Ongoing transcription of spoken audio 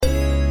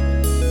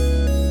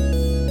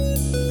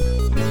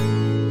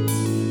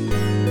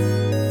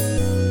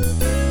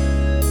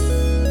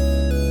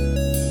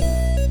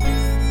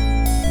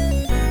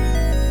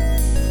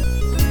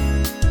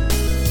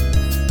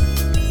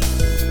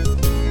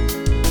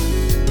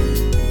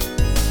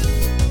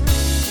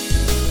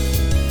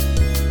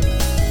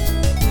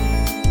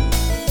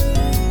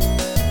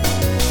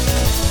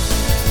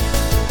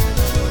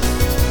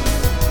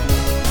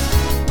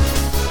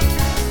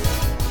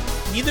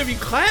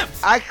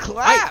I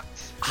clapped.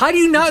 How do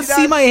you not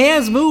see my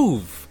hands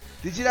move?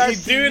 Did you not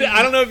see? Dude,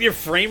 I don't know if your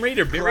frame rate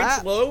or bit rate's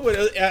Clap. low,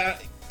 but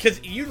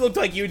because you looked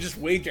like you just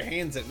waved your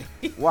hands at me.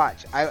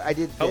 Watch. I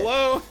did. This.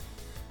 Hello.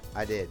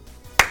 I did.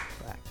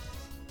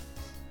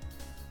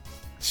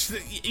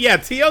 Yeah,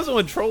 T.O.'s the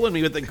one trolling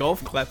me with the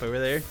golf clap over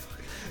there.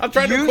 I'm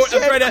trying to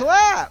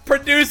clap.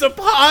 produce a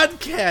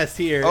podcast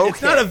here. Okay.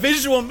 It's not a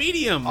visual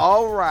medium.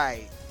 All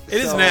right. It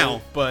is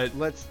now, but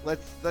let's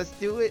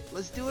do it.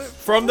 Let's do it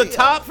from the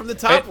top.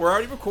 We're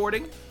already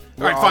recording.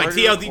 All right, fine.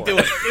 TLD, do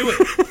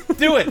it.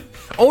 Do it.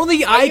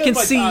 Only I can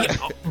see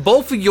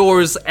both of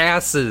yours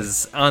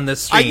asses on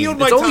this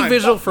stream. It's only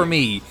visual for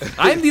me.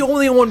 I'm the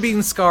only one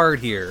being scarred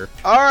here.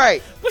 All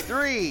right,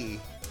 3,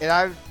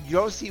 and you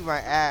don't see my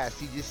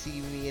ass. You just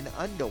see me in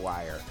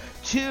underwire.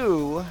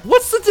 2.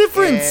 What's the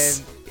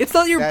difference? It's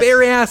not your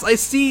bare ass. I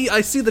see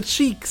the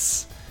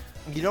cheeks.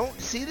 You don't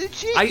see the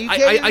cheeks. You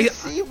can't even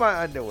see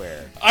my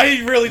underwear.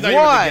 I really thought you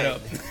were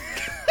going to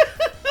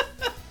get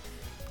up.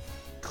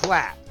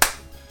 Clap.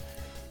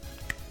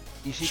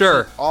 You should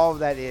sure. keep all of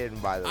that in,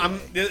 by the way.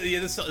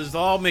 This is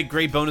all make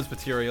great bonus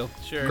material.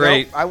 Sure.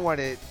 Great. Nope, I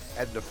want it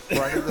at the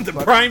front of the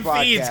the Prime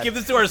podcast. Feeds. Give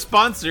this to our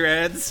sponsor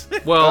ads.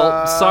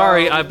 Well,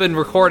 sorry, I've been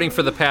recording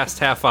for the past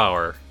half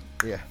hour.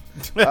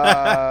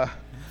 Yeah.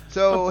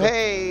 So,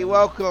 hey,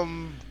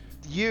 welcome,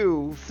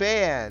 you,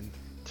 fan,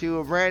 to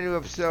a brand new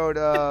episode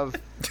of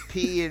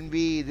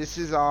P&B. This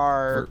is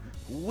our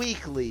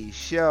weekly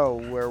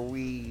show where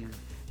we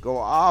go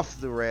off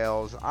the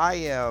rails. I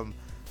am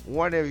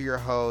one of your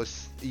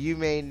hosts. You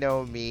may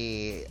know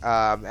me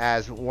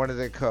as one of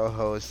the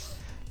co-hosts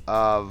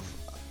of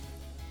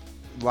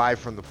Live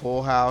from the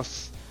Pool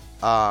House.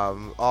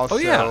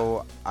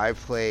 Also, I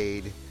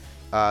played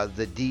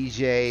the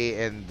DJ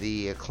in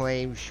the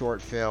acclaimed short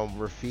film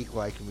Rafik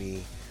Like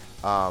Me.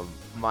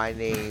 My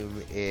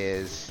name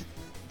is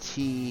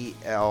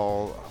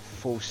T.L.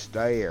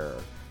 Foster.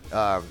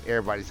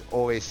 Everybody's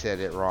always said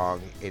it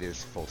wrong. It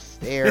is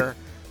Foster.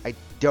 I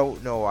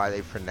don't know why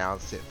they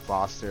pronounce it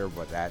Foster,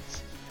 but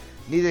that's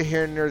neither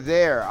here nor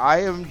there. I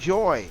am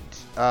joined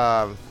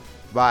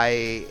by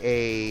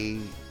a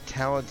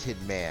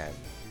talented man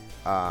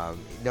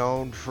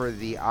known for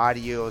the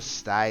audio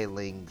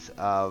stylings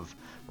of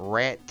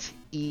Rant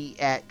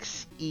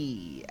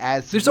EXE.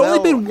 There's only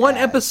been one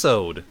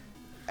episode.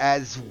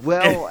 As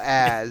well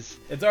as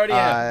it's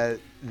already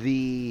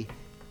the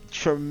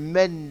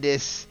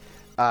tremendous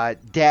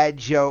dad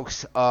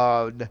jokes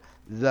on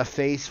the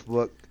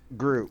Facebook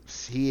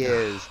groups. He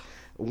is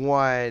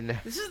one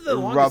this is the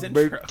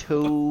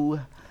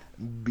Roberto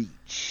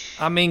Beach.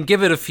 I mean,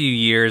 give it a few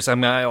years. I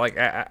mean,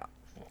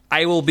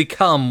 I will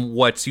become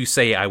what you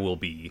say I will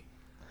be.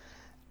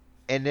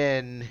 And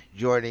then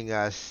joining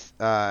us,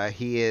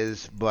 he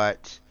is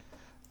but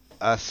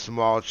a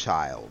small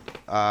child,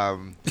 a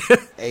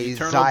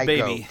zygote,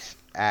 baby.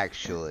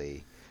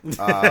 Actually.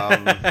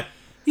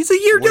 He's a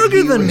year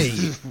younger than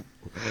me.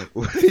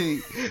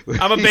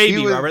 I'm a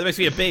baby, Robert. That makes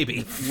me a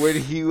baby. When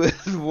he was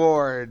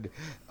born,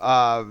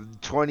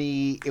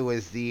 it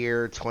was the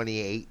year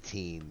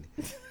 2018.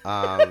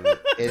 And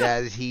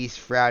as he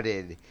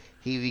sprouted,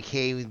 he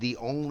became the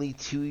only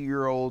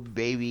 2-year-old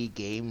baby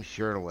game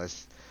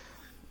journalist.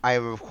 I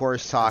am, of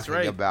course,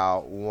 talking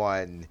about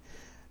one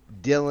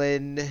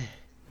Dylan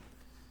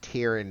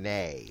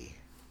Tierney.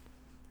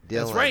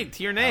 That's right,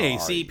 Tierney.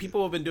 See,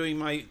 people have been doing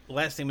my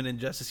last name an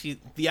injustice.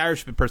 The Irish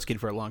have been persecuted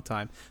for a long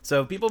time.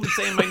 So people have been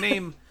saying my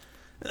name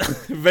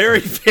very,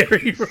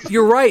 very wrong.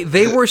 You're right.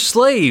 They were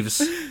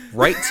slaves.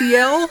 Right,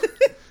 TL?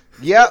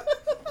 Yep.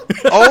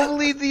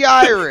 Only the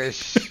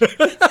Irish.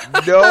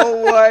 No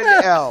one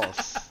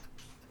else.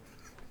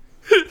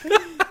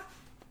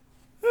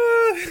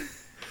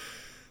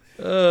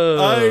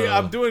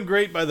 I'm doing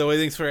great, by the way.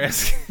 Thanks for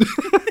asking.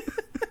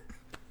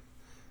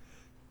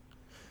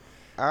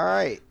 All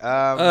right.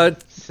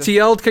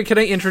 TL, can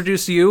I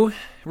introduce you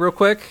real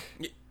quick?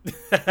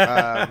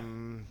 I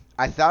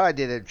thought I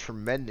did a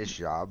tremendous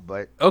job,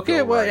 but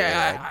okay. Well,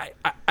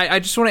 I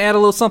just want to add a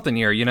little something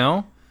here, you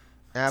know.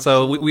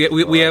 Absolutely.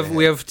 So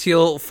we have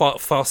Teal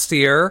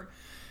Fostier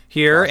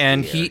here,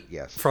 and he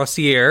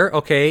Frostier,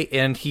 okay,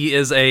 and he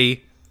is a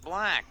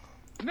black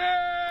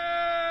nerd.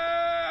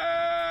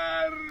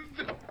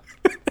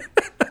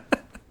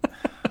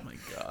 Oh my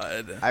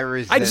god!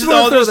 I just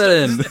want to throw that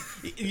in.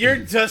 You're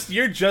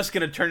just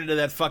gonna turn into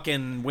that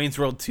fucking Wayne's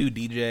World 2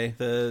 DJ,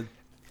 the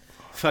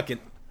fucking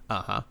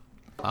and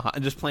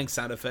just playing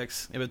sound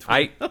effects in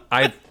between.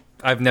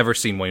 I've never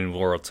seen Wayne's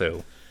World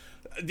 2.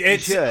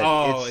 It's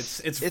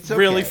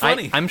really okay.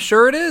 funny. I'm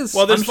sure it is.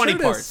 Well, there's funny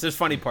parts. There's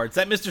funny parts.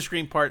 That Mr.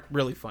 Scream part,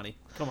 really funny.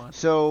 Come on.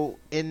 So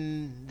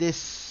in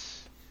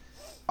this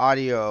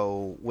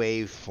audio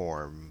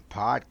waveform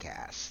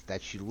podcast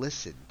that you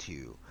listen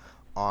to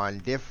on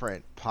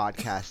different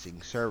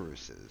podcasting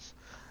services,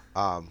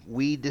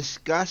 we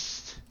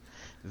discussed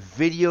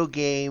video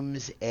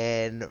games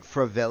and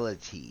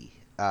frivolity,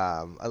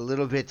 a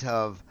little bit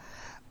of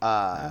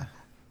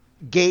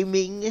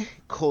gaming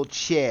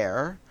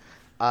culture,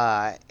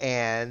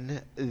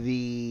 and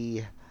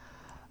the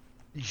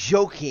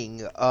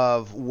joking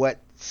of what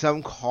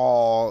some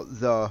call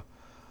the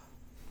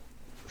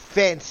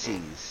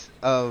fancies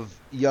of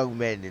young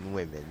men and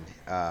women,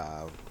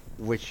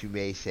 which you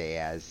may say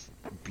as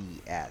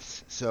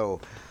BS.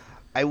 So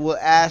I will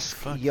ask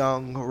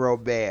young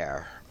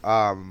Robert,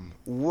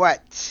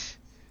 what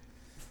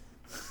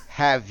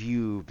have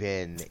you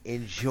been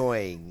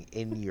enjoying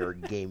in your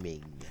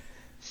gaming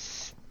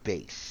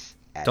space?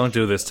 Don't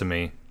do this to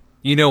me.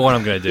 You know what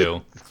I'm going to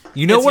do.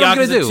 You know what I'm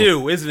going to do. It's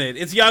Yakuza 2, isn't it?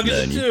 It's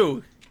Yakuza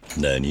 2.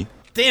 Nani?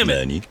 Damn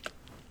it.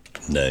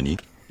 Nani?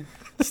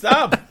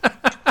 Stop.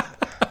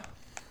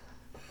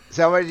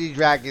 So how many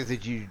dragons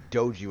did you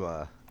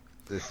Dojima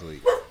this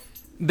week?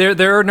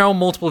 There are now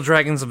multiple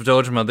dragons of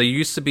Dojima. There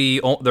used to be,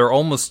 there are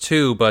almost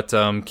 2, but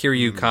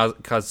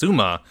Kiryu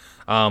Kazuma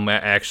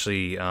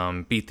actually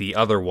beat the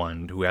other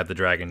one who had the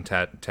dragon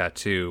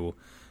tattoo.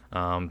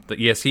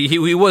 Yes,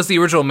 he was the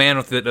original man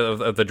of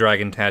the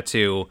dragon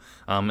tattoo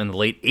in the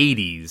late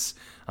 80s,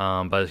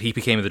 but he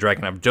became the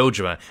dragon of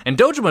Dojima. And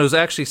Dojima was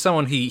actually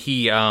someone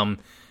he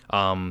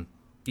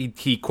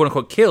quote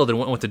unquote killed and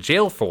went to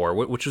jail for,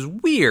 which is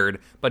weird.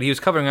 But he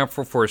was covering up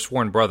for his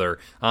sworn brother.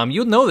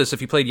 You'll know this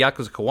if you played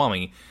Yakuza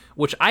Kiwami,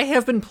 which I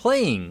have been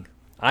playing.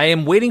 I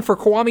am waiting for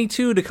Kiwami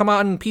 2 to come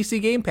out on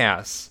PC Game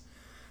Pass.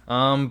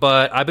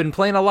 But I've been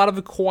playing a lot of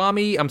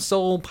Kiwami. I'm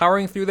still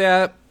powering through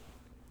that.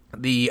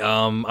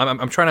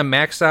 I'm trying to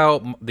max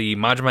out the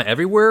Majima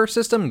Everywhere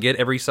system and get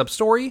every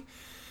sub-story.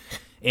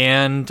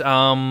 And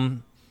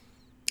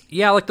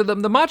yeah, like the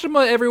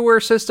Majima Everywhere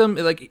system,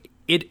 like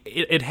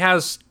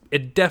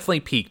it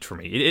definitely peaked for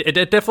me. It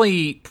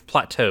definitely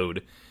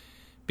plateaued,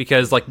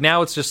 because like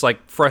now it's just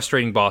like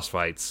frustrating boss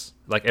fights.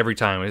 Like every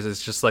time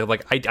it's just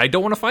like I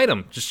don't want to fight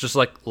him. Just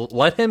like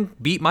let him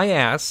beat my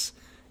ass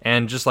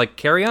and just like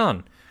carry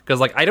on. Because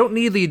like I don't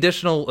need the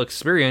additional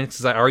experience,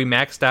 because I already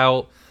maxed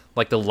out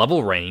like the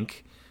level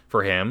rank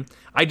for him.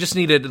 I just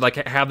needed like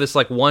have this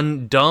like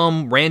one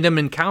dumb random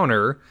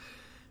encounter,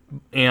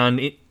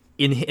 and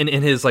in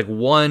his like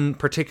one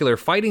particular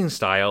fighting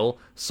style,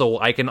 so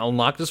I can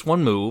unlock this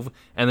one move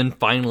and then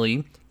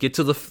finally get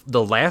to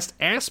the last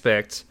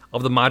aspect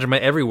of the Majima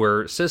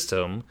Everywhere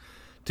system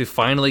to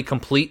finally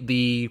complete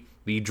the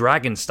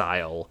dragon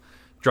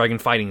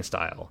fighting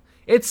style.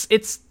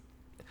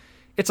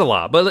 It's a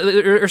lot, but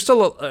there's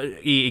still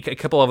a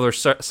couple of other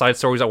side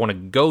stories I want to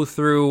go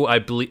through. I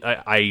believe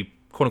I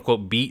quote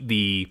unquote beat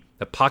the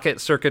Pocket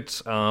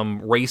Circuit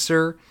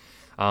racer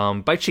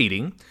by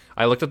cheating.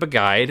 I looked up a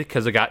guide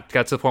because it got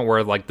to the point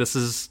where like this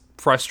is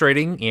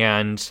frustrating,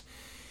 and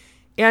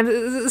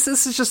this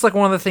is just like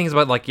one of the things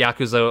about like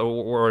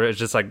Yakuza, where it's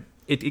just like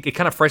it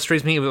kind of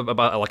frustrates me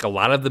about like a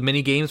lot of the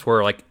mini games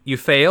where like you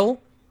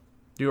fail,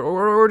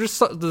 or just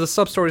the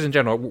sub stories in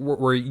general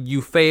where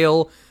you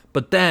fail,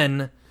 but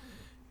then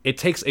it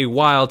takes a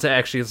while to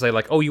actually say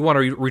like, oh, you want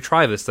to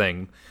retry this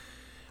thing.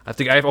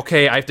 I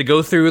have to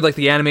go through like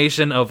the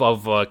animation of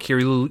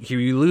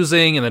Kiryu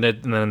losing, and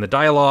then the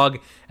dialogue,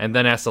 and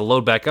then it has to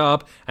load back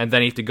up, and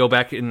then you have to go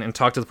back and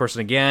talk to the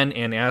person again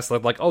and ask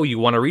like, oh, you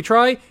want to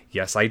retry?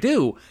 Yes, I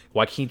do.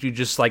 Why can't you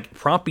just like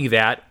prompt me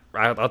that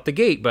out the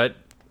gate? But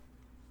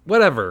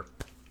whatever.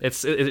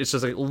 It's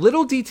just like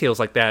little details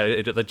like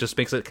that that just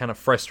makes it kind of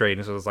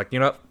frustrating. So it's like, you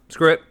know what?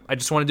 Screw it. I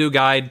just want to do a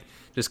guide.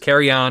 Just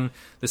carry on.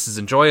 This is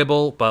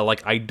enjoyable, but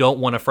like I don't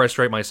want to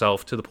frustrate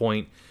myself to the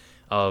point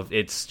of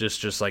it's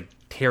just like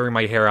tearing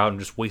my hair out and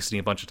just wasting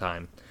a bunch of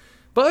time.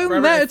 But other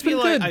than that, it's been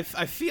good. I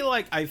feel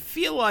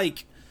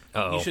like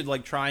you should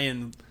like try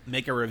and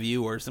make a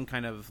review or some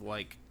kind of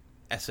like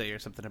essay or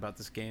something about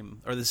this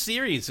game or the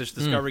series, just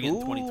discovering it in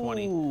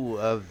 2020. Ooh,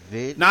 a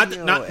video not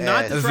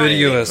a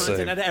video essay.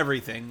 Content out of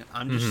everything.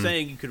 I'm just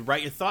saying you could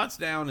write your thoughts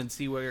down and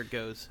see where it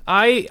goes.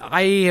 I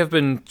have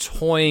been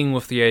toying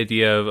with the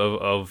idea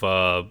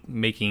of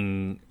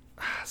making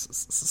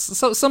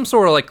some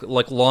sort of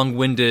like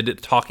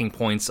long-winded talking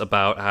points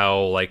about how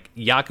like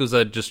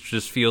Yakuza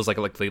just feels like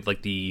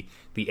the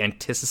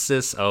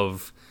antithesis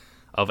of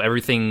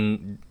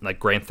everything like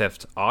Grand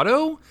Theft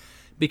Auto,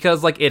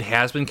 because like it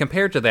has been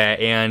compared to that,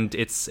 and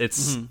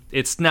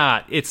it's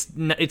not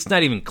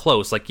even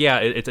close. Like yeah,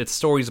 it's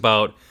stories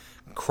about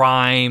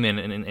crime and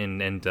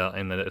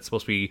it's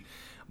supposed to be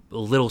a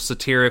little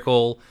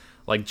satirical.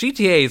 Like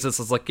GTA's,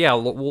 it's like yeah,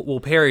 we'll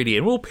parody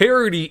and we'll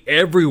parody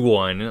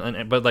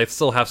everyone, but they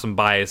still have some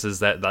biases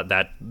that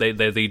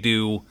they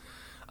do.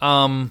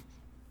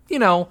 You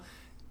know,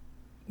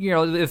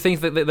 they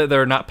think that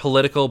they're not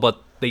political,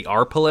 but they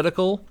are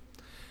political.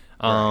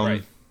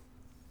 Right.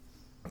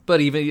 But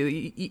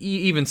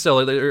even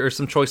still, there are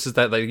some choices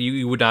that like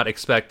you would not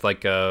expect,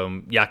 like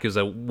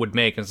Yakuza would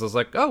make, and so it's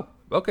like, oh,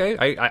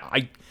 okay,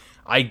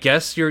 I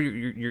guess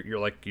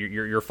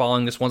you're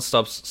following this one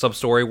sub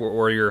story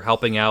where you're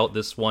helping out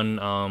this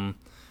one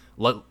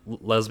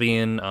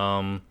lesbian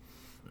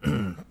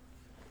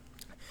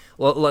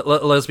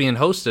lesbian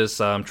hostess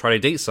try to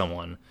date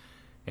someone,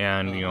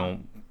 and you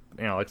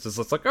know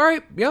it's like, all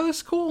right, yeah, this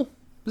is cool.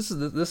 This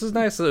is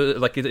nice.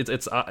 Like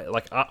it's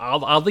like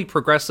oddly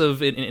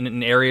progressive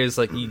in areas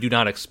like you do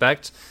not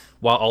expect,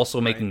 while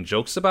also making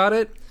jokes about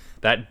it.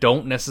 that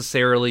don't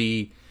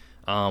necessarily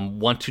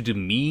want to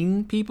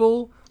demean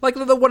people. Like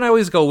the one I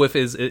always go with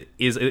is the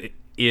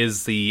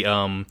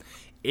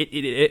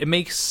it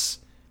makes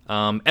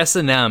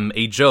S&M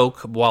a joke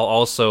while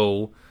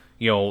also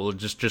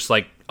just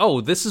like,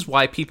 oh, this is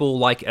why people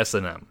like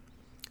S&M.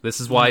 This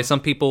is why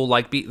some people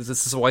like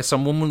this is why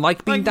some women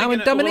like being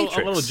dominatrix.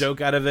 A little joke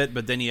out of it,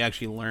 but then you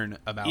actually learn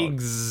about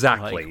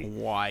exactly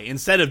why,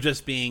 instead of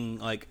just being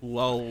like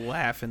lol,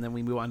 laugh, and then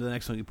we move on to the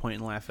next one you point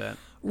and laugh at.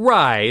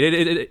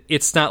 Right.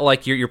 It's not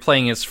like you're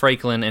playing as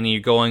Franklin and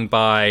you're going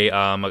by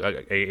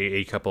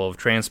a couple of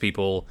trans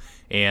people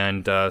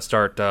and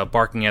start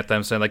barking at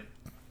them, saying like,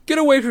 "Get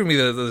away from me,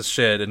 this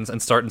shit,"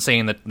 and start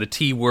saying the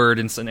T word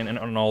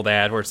and all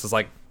that. Where it's just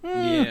like,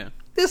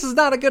 this is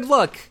not a good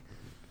look.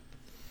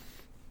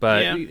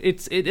 But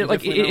it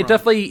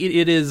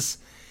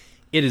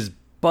is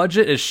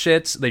budget as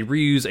shit. They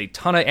reuse a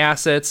ton of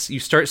assets.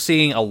 You start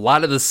seeing a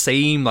lot of the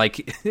same like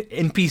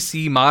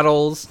NPC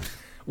models,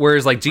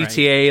 whereas like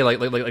GTA, like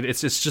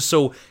it's just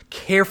so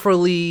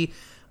carefully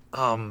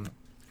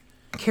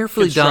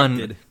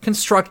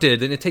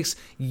constructed, and it takes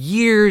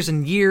years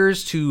and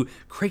years to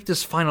create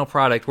this final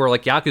product. Where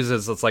like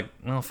Yakuza, it's like,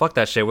 oh, fuck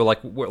that shit. We're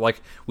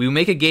like we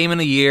make a game in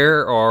a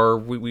year, or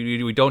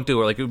we don't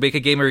do it. Like we make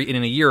a game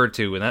in a year or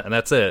two, and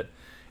that's it.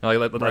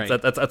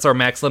 That's our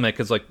max limit.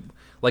 Because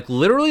like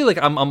literally, like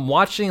I'm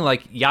watching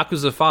like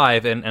Yakuza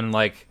 5, and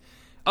like,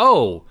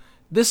 oh,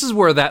 this is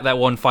where that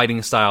one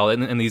fighting style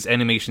and these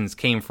animations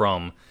came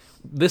from.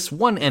 This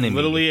one enemy,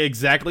 literally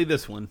exactly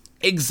this one,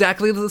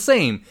 exactly the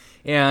same.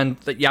 And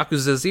the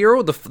Yakuza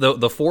 0,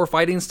 the 4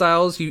 fighting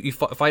styles you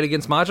fight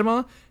against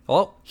Majima,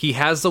 well, he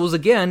has those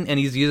again, and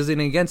he's using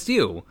it against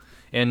you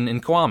in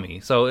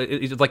Kiwami. So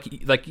it's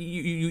like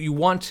you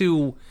want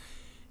to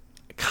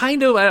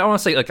kind of, I don't want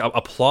to say like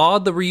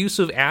applaud the reuse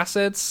of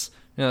assets.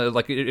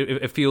 Like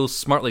it feels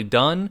smartly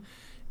done,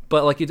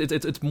 but like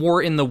it's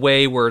more in the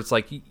way where it's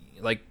like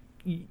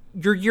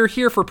you're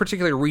here for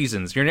particular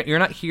reasons. You're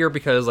not here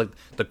because like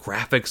the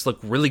graphics look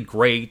really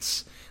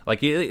great.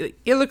 Like it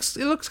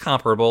looks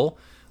comparable.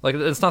 Like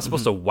it's not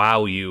supposed to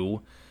wow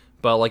you,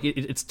 but like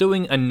it's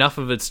doing enough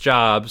of its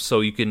job so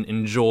you can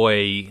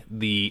enjoy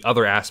the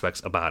other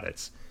aspects about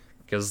it.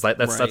 Because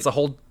that's the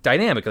whole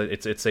dynamic.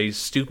 It's a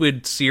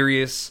stupid,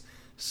 serious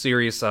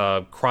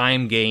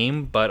crime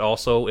game, but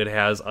also it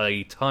has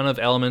a ton of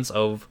elements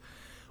of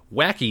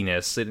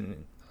wackiness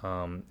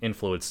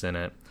influenced in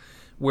it.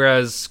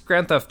 Whereas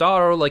Grand Theft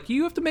Auto, like,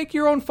 you have to make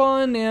your own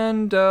fun,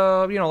 and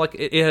like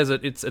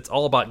it's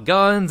all about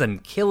guns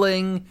and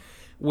killing.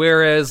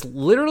 Whereas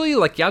literally,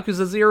 like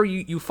Yakuza 0,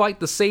 you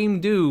fight the same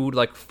dude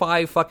like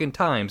 5 fucking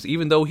times,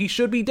 even though he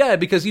should be dead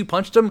because you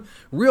punched him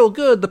real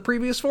good the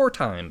previous 4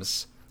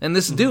 times. And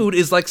this dude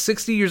is like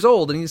 60 years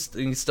old, and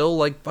he's still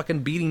like fucking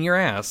beating your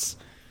ass.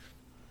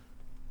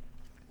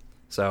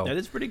 So that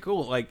is pretty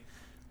cool. Like,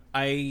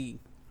 I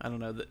don't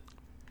know that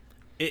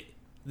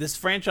this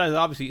franchise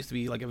obviously used to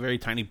be like a very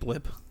tiny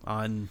blip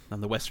on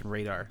the Western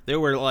radar.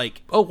 There were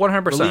like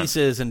 100%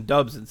 releases and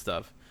dubs and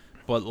stuff,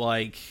 but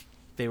like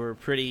they were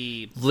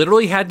pretty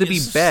literally had to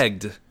be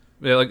begged.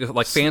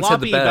 Like fans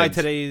had to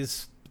beg.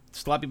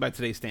 Sloppy by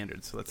today's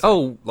standards. So that's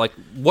like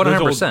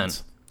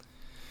 100%.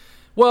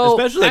 Well,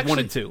 especially like 1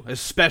 and 2.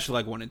 Especially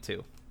like 1 and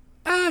 2.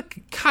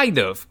 Kind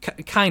of,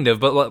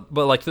 but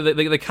like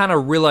they kind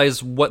of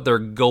realized what they're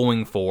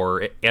going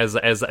for as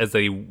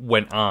they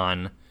went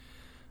on.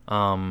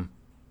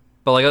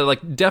 But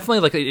like definitely,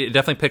 like it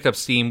definitely picked up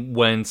steam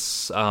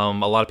once a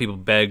lot of people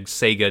begged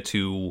Sega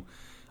to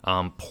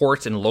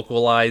port and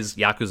localize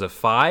Yakuza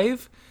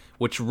 5,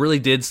 which really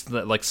did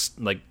like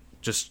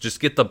just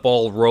get the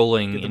ball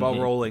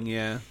rolling.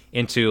 Yeah.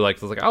 Into like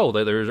oh,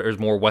 there's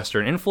more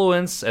Western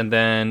influence, and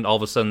then all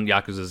of a sudden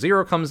Yakuza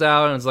 0 comes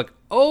out, and it's like,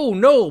 oh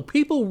no,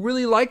 people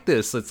really like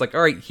this. It's like,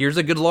 all right, here's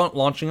a good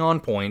launching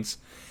on point,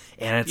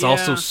 and it's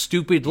also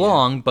stupid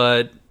long,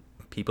 but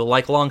people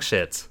like long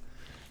shit.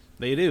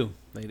 They do,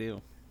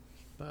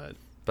 but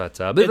it's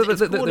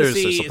cool to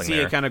see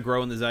there. it kind of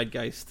grow in the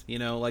zeitgeist.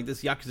 Like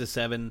this Yakuza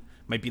 7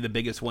 might be the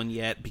biggest one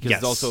yet because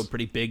it's also a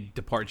pretty big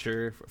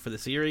departure for the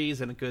series,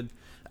 and it could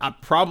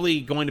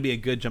probably going to be a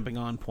good jumping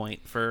on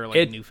point for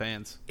like new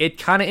fans. It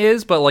kind of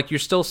is, but like you're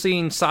still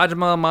seeing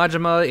Sajima,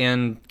 Majima,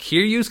 and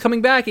Kiryu's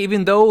coming back,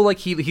 even though like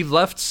he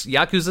left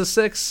Yakuza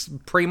 6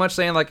 pretty much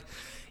saying like,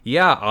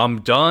 yeah,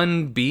 I'm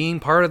done being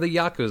part of the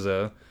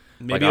Yakuza.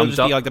 Maybe he'll just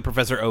be like the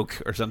Professor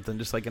Oak or something,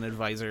 just like an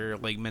advisor,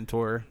 like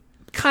mentor.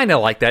 Kind of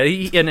like that,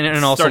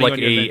 and also like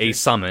a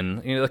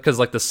summon, because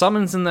like the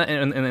summons in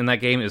that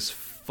game is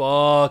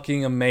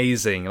fucking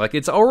amazing. Like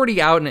it's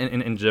already out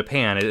in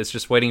Japan. It's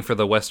just waiting for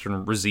the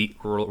Western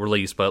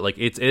release, but like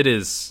it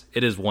is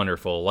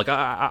wonderful. Like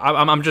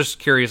I'm just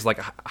curious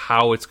like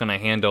how it's gonna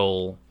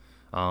handle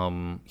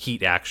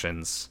heat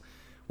actions,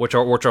 which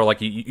are like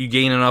you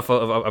gain enough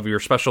of your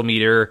special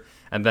meter.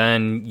 And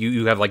then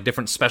you have like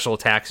different special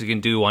attacks you can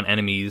do on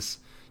enemies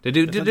to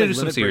do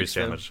some serious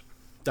damage.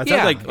 That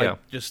sounds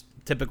like just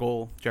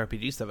typical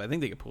JRPG stuff. I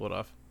think they could pull it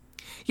off.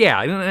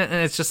 Yeah, and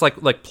it's just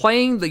like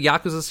playing the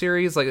Yakuza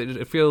series. Like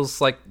it feels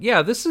like,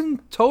 yeah, this can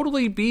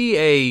totally be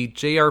a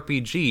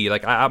JRPG.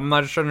 Like I'm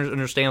not sure to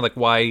understand like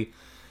why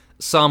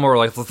some are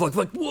like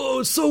whoa,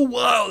 it's so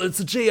wild. It's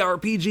a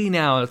JRPG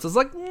now. It's just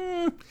like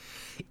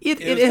it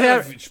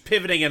had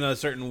pivoting in a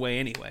certain way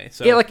anyway.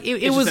 So yeah, like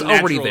it was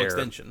already there.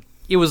 Extension.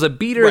 It was a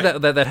beater right.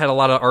 that had a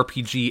lot of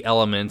RPG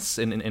elements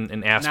and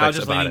aspects now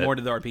just about leaning it. more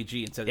to the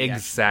RPG instead of the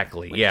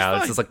exactly. action, Yeah,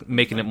 it's just like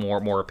making it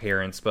more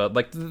appearance. But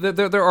like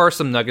there are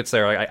some nuggets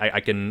there. I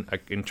can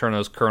turn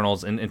those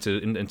kernels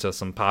into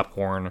some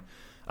popcorn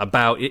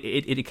about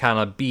it kind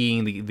of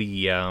being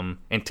the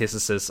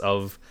antithesis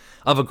of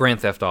a Grand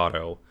Theft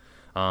Auto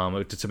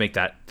to make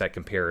that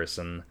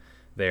comparison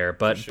there.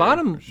 But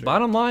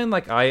bottom line,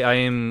 like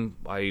I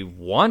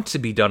want to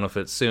be done with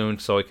it soon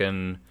so I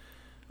can.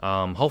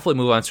 Hopefully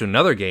move on to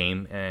another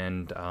game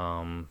and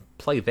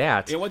play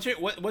that. Yeah,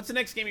 what's the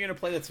next game you're gonna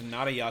play that's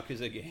not a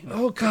Yakuza game?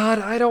 Oh God,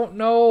 I don't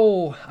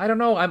know.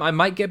 I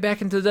might get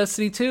back into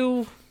Destiny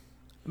 2.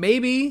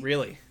 Maybe.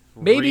 Really?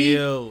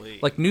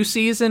 Like new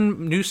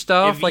season, new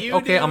stuff. If like you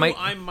okay, do,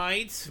 I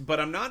might, but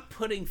I'm not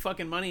putting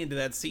fucking money into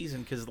that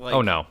season because like.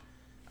 Oh no.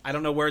 I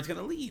don't know where it's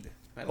gonna lead.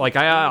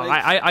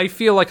 I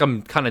feel like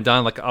I'm kind of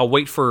done. Like I'll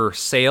wait for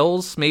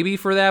sales maybe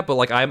for that, but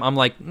like I'm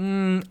like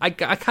I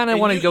kind of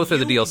want to go through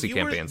the DLC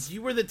campaigns.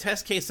 You were the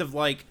test case of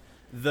like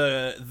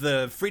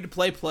the free to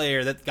play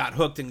player that got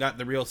hooked and got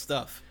the real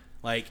stuff.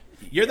 Like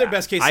you're their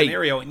best case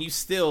scenario, and you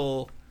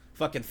still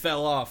fucking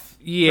fell off.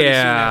 Yeah, pretty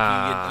soon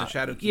after you get the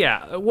Shadow Keep.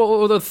 Yeah.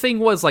 Well, the thing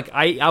was like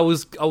I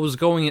was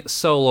going it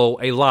solo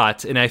a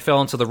lot, and I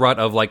fell into the rut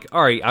of like,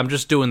 all right, I'm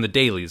just doing the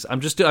dailies. I'm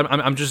just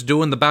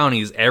doing the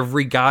bounties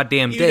every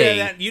goddamn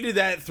day. You did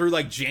that through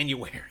like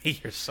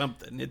January or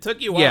something. It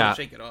took you a while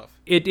to shake it off.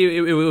 It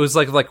was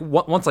like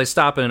once I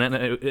stop and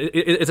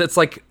it's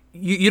like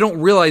you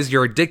don't realize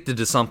you're addicted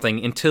to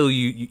something until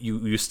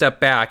you step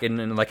back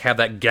and like have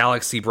that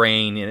galaxy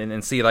brain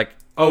and see like.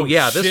 Oh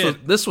yeah,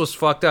 this was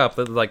fucked up.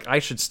 Like I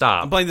should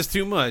stop. I'm playing this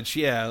too much.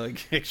 Yeah,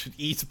 like I should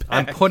ease back.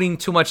 I'm putting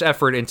too much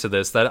effort into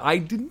this that I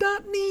did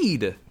not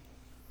need.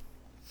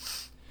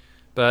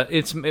 But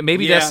it's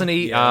maybe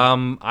Destiny.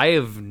 Yeah. I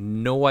have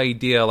no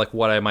idea like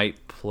what I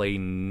might play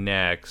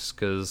next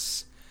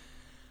because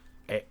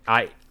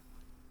I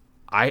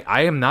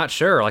am not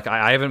sure. Like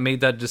I haven't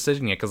made that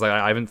decision yet because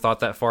I haven't thought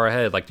that far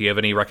ahead. Like, do you have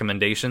any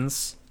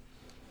recommendations?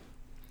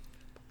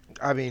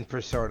 I mean,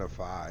 Persona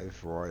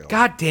 5 Royal.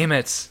 God damn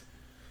it.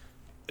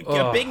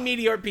 A big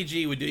meaty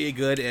RPG would do you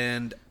good,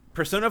 and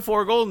Persona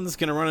 4 Golden is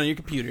going to run on your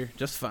computer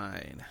just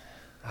fine.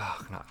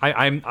 Oh,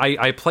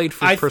 I played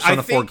for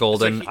Persona 4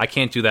 Golden. I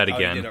can't do that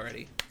again. You did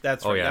already.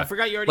 That's right. Yeah. I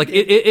forgot you already like,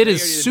 did. It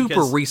is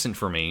super recent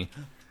for me.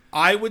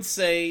 I would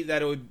say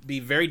that it would be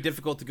very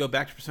difficult to go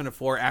back to Persona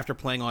 4 after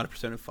playing on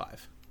Persona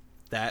 5.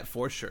 That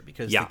for sure,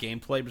 because the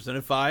gameplay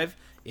Persona 5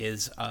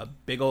 is a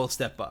big old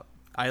step up.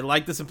 I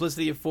like the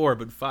simplicity of 4,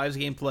 but 5's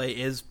gameplay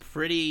is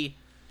pretty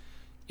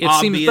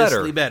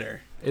obviously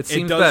better. It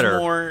seems better.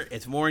 More.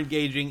 It's more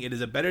engaging. It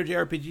is a better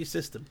JRPG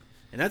system,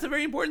 and that's a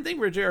very important thing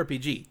for a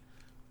JRPG.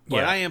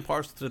 But I am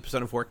partial to the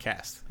Persona 4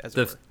 cast.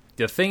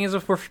 The thing is,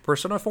 with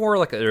Persona 4,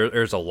 like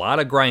there's a lot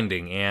of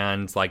grinding,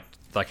 and like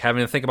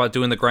having to think about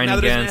doing the grinding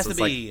again.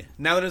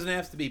 Now that doesn't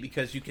have to be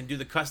because you can do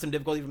the custom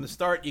difficulty from the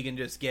start. You can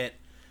just get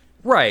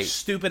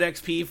stupid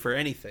XP for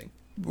anything.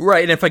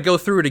 Right, and if I go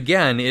through it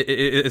again,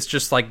 it's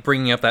just like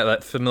bringing up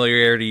that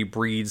familiarity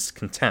breeds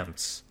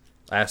contempt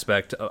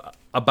aspect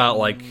about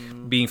like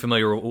being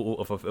familiar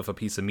with a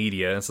piece of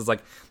media. And so it's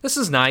like, this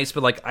is nice,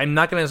 but like I'm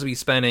not going to be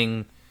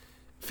spending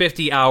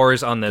 50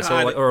 hours on this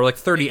or like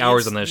 30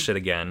 hours on this shit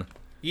again.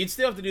 You'd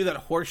still have to do that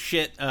horse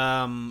shit,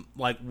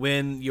 like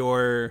when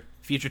your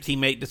future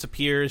teammate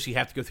disappears, you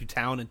have to go through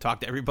town and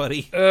talk to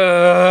everybody.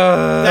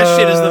 That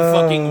shit is the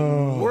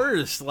fucking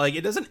worst. Like,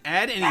 it doesn't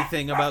add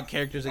anything about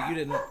characters that you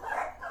didn't...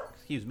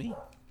 Excuse me.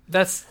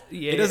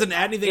 It doesn't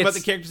add anything about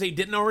the characters that you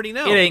didn't already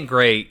know. It ain't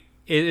great.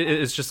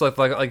 It's just like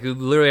you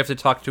literally have to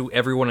talk to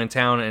everyone in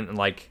town, and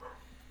like,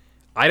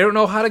 I don't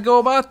know how to go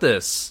about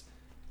this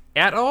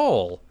at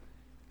all.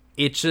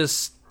 It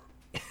just...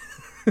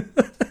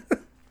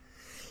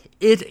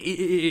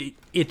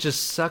 It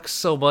just sucks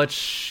so much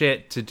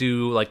shit to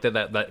do like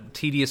that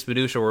tedious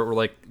minutia where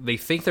like they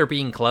think they're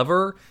being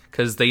clever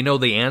because they know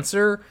the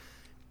answer,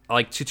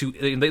 like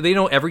they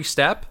know every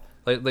step.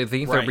 Like they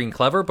think they're being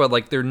clever, but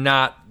like they're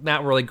not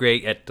really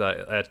great at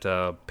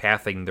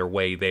pathing their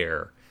way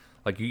there.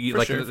 Like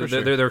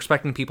they're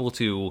expecting people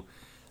to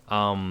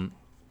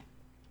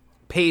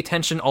pay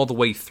attention all the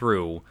way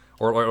through,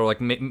 or like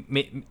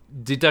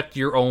deduct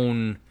your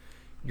own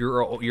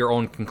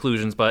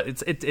conclusions,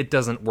 but it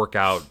doesn't work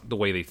out the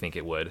way they think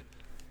it would.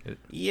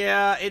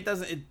 It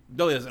doesn't. It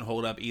really doesn't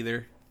hold up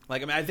either.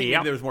 Like, I mean, I think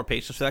maybe there was more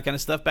patience for that kind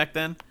of stuff back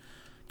then,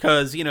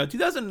 because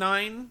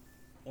 2009,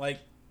 like,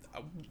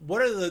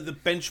 what are the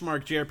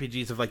benchmark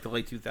JRPGs of like the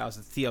late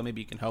 2000s? Theo, maybe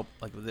you can help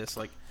like with this.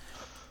 Like,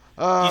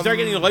 you start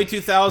getting the late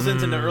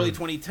 2000s into early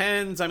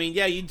 2010s. I mean,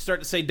 you'd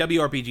start to say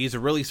WRPGs are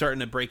really starting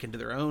to break into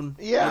their own.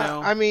 Yeah, you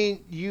know? I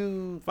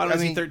mean, Final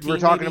Fantasy 13, we're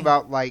talking maybe?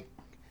 about like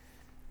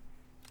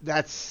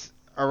that's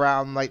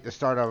around like the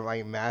start of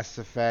like Mass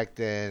Effect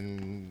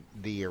and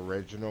the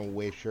original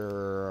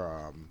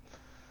Witcher.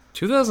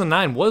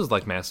 2009 was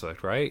like Mass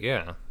Effect, right?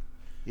 Yeah.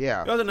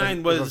 Yeah. 2009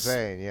 that's what I'm was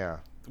saying, yeah.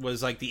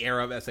 Was like the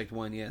era of Mass Effect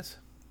 1, yes.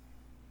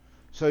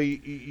 So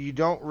you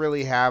don't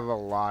really have a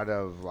lot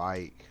of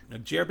like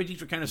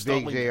JRPGs were kind of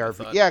big stalling.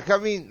 JRPG. Yeah, I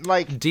mean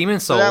like Demon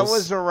so Souls. that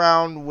was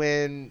around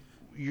when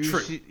you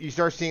True. you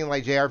start seeing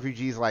like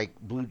JRPGs like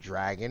Blue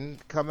Dragon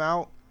come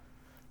out,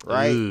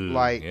 right? Ooh,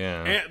 like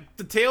yeah. And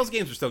the Tales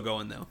games are still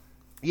going though.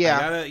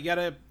 yeah, You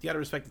gotta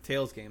respect the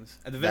Tales games.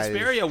 The That is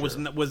Vesperia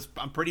true. was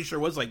I'm pretty sure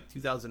was like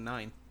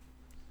 2009.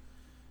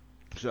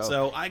 so,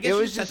 So I guess it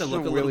you was just have just to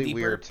look a a little really deeper.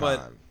 weird But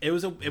time. it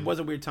was a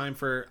weird time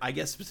for I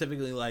guess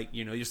specifically like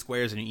your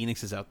Squares and your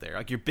Enixes out there,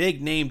 like your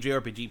big name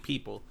JRPG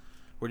people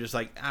were just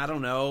like I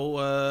don't know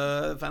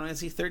Final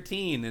Fantasy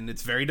 13, and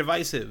it's very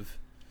divisive.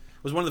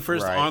 It was one of the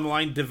first Right.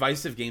 online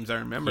divisive games I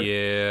remember.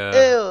 Yeah.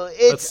 Oh, Let's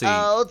it's see.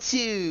 all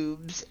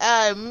tubes.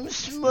 I'm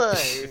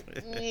smart.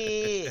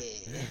 Yeah.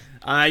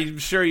 I'm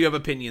sure you have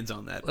opinions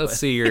on that. Let's but-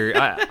 see here.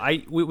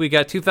 We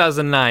got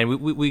 2009.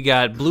 We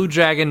got Blue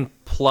Dragon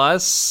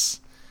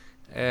Plus.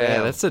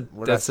 That's a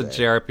What'd I say?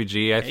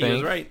 JRPG, I He think.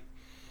 was right.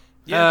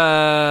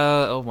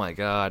 Yeah. Oh my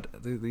god,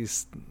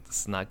 this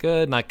is not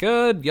good. Not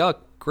good. Yuck.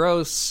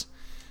 Gross.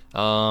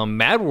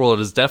 Mad World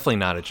is definitely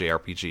not a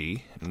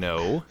JRPG.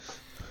 No.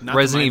 Not to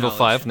Resident my Evil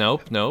knowledge.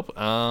 5. Nope.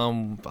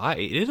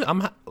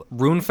 I'm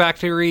Rune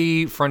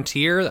Factory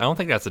Frontier. I don't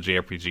think that's a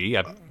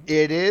JRPG.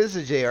 It is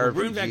a JRPG.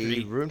 Rune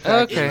Factory. Rune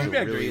Factory Okay. is Rune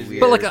Factory really is- weird.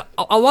 But like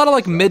a lot of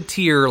like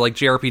mid-tier like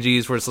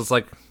JRPGs where it's just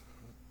like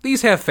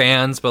these have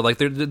fans, but like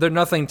they're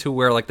nothing to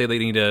where like they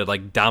need to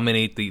like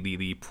dominate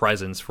the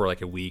presence for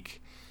like a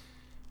week.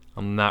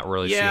 I'm not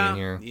really seeing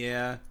here.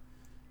 Yeah.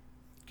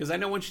 Because I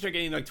know once you start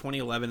getting like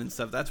 2011 and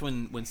stuff, that's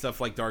when stuff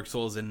like Dark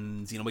Souls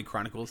and Xenoblade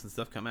Chronicles and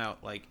stuff come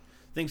out. Like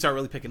things start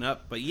really picking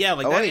up. But yeah,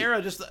 like Oh, that wait.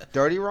 era just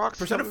Dirty Rock's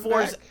Persona coming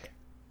 4's back?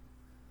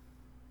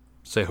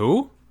 Say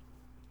who?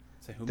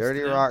 Say, who's Dirty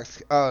today?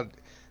 Rock's.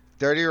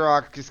 Dirty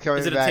Rock is coming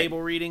Is it a back.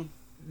 table reading?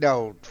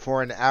 No,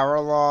 for an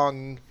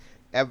hour-long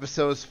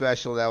episode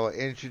special that will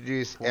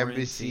introduce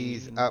Quarantine.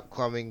 NBC's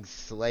upcoming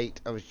slate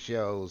of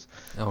shows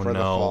Oh, for the no.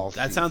 fall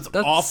That season. sounds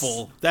That's-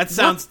 awful. That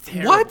sounds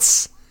terrible.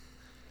 What?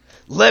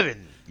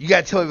 Levin, you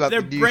gotta tell me about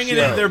They're the new bringing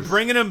shows. it. They're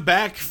bringing him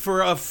back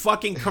for a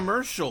fucking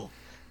commercial.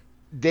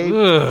 They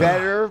Ugh.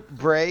 better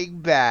bring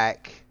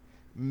back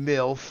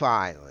MILF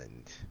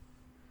Island.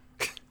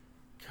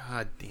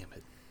 God damn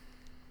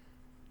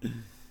it.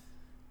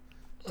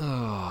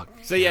 Oh,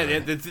 So yeah,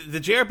 the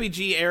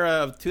JRPG era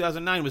of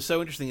 2009 was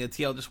so interesting that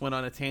TL just went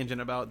on a tangent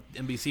about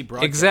NBC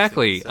broadcasting.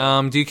 exactly.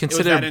 So- Do you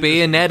consider that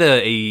interesting.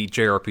 Bayonetta a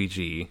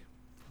JRPG?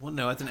 well,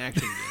 no, that's an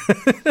action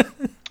game.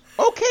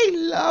 Okay,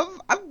 love,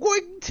 I'm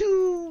going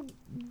to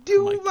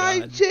do Oh my my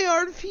God.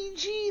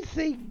 JRPG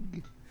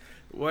thing.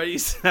 Why do you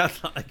sound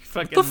like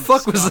fucking? The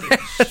fuck was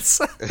Scottish?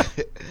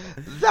 that?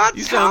 That's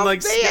You sound how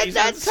like you sound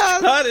Bayonetta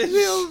Scottish.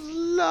 feels,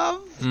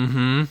 love.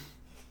 Mm-hmm.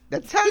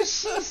 That's how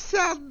she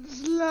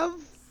sounds, love.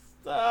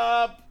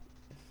 Stop.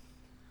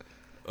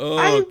 Oh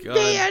I'm god.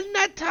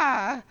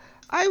 Bayonetta.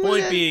 I will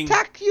Point being-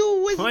 attack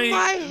you with point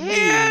my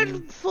hand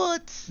being- and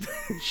foot.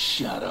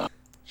 Shut up.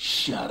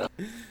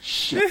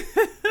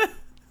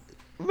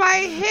 My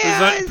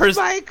hair is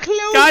my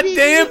clothing, God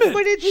damn it.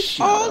 but it is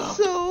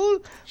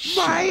also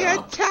my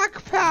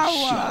attack power.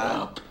 Shut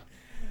up.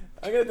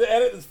 I'm gonna have to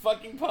edit this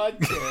fucking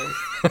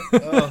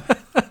podcast.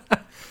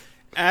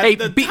 At Hey,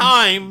 the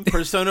time,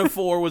 Persona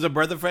 4 was a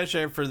breath of fresh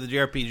air for the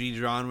JRPG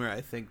genre,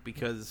 I think,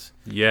 because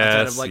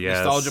outside of like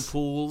nostalgia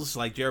pools,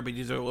 like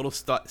JRPGs are a little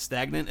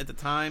stagnant at the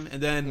time,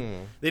 and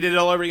then they did it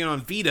all over again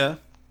on Vita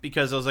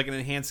because it was like an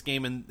enhanced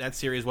game, and that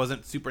series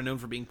wasn't super known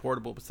for being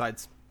portable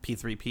besides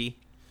P3P.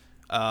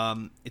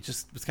 It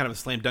just was kind of a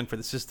slam dunk for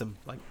the system.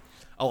 Like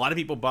a lot of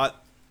people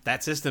bought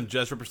that system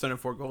just for Persona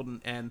 4 Golden,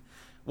 and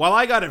while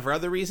I got it for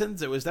other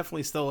reasons, it was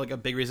definitely still like a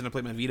big reason to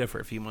play my Vita for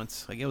a few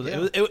months. Like it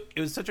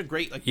was such a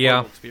great like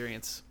portable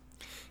experience.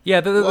 Yeah,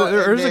 Well,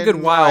 there's a and good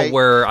then, while like-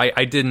 where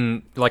I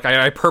didn't like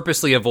I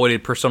purposely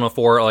avoided Persona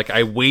 4. Like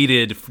I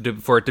waited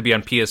for it to be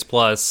on PS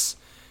Plus,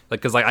 like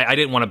because like I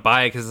didn't want to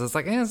buy it because it's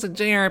like it's a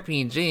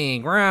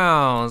JRPG,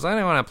 gross. I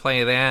didn't want to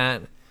play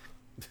that.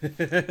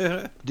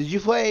 Did you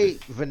play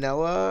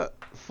Vanilla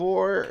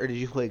 4 or did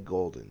you play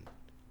Golden?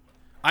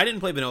 I didn't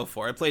play Vanilla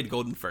 4. I played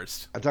Golden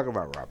first. I'm talking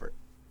about Robert.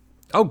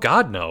 Oh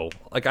God, no!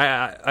 Like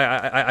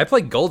I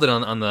played Golden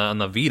on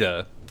the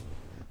Vita.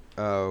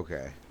 Oh,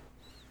 okay.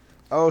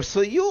 Oh, so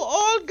you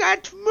all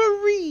got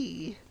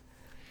Marie.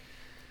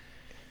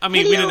 I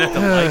mean, we didn't have to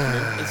like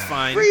her. It's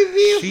fine.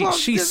 Review She- from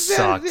she the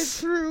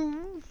sucks. Velvet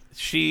Room.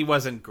 She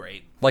wasn't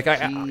great. Like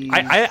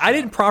I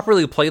didn't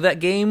properly play that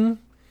game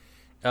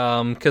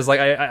because like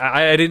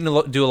I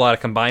didn't do a lot of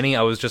combining.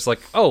 I was just like,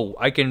 oh,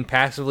 I can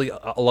passively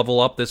level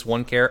up this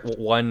one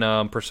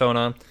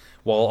persona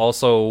while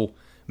also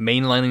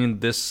mainlining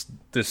this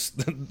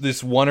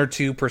one or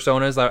two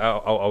personas that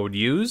I would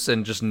use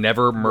and just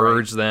never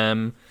merge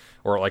them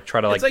or like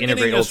try to It's like integrate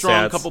getting a old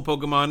strong stats. couple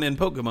Pokemon in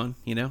Pokemon,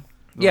 you know?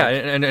 Yeah,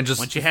 and just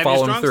once you have your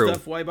follow strong through.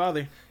 stuff, why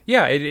bother?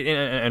 Yeah,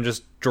 and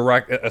just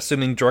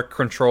assuming direct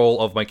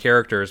control of my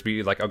characters.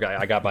 Be like, okay,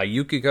 I got my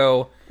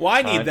Yukiko. Well,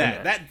 I need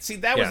that. That was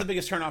yeah. the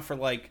biggest turnoff for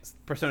like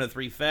Persona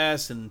 3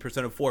 Fest and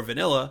Persona 4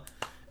 Vanilla,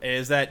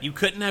 is that you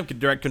couldn't have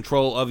direct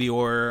control of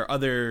your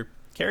other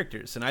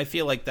characters, and I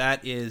feel like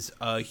that is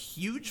a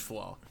huge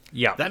flaw.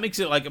 Yeah, that makes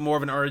it like more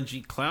of an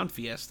RNG clown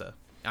fiesta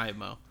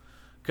IMO,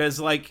 because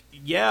like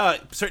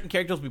certain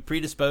characters will be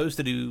predisposed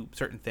to do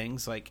certain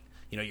things. Like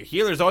your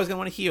healer is always going to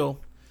want to heal.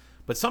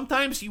 But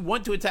sometimes you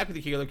want to attack with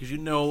the healer because you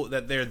know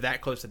that they're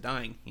that close to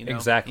dying.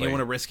 Exactly. You don't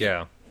want to risk it.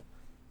 Yeah.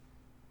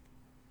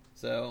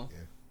 So,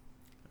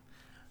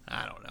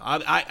 I don't know.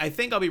 I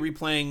think I'll be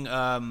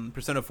replaying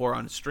Persona 4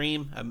 on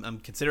stream. I'm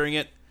considering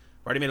it.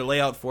 I've already made a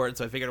layout for it,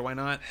 so I figured why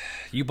not.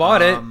 You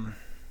bought it.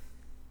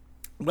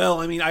 Well,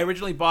 I mean, I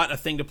originally bought a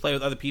thing to play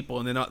with other people,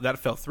 and then that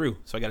fell through,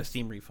 so I got a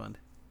Steam refund.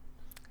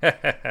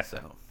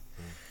 So.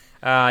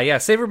 Yeah,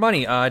 save your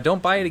money.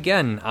 Don't buy it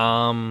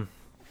again.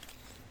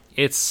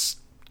 It's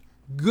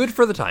good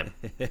for the time.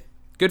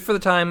 Good for the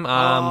time.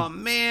 Oh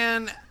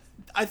man,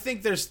 I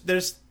think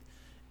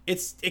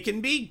it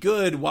can be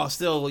good while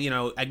still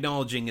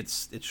acknowledging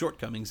its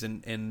shortcomings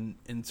and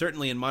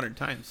certainly in modern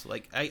times.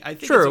 Like I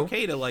think it's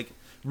okay to like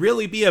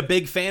really be a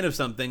big fan of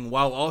something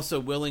while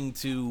also willing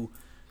to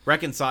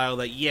reconcile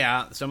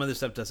that some of this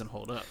stuff doesn't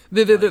hold up.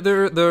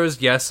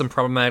 There's some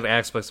problematic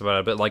aspects about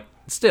it, but like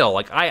still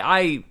like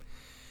I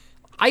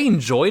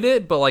enjoyed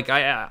it, but like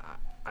I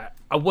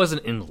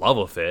wasn't in love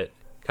with it.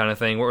 Kind of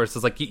thing, where it's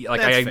just like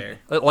That's fair.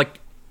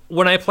 Like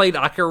when I played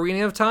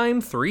Ocarina of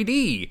Time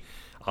 3D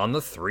on the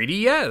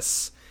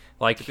 3DS,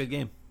 like it's a good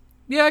game.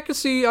 Yeah, I can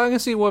see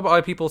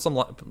why people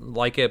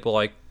like it, but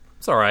like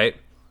it's all right.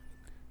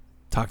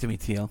 Talk to me,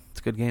 TL.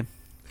 It's a good game.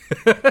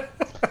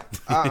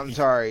 I'm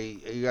sorry,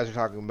 you guys are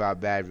talking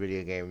about bad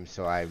video games,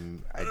 so I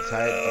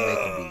decided to make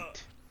a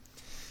beat.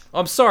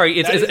 I'm sorry,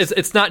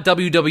 it's not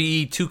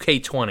WWE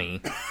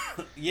 2K20.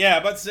 Yeah,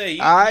 about to say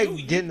I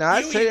did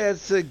not say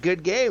that's a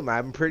good game.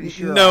 I'm pretty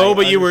sure. No,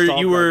 but you were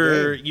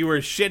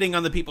shitting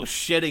on the people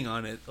shitting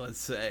on it. Let's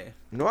say.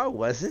 No, I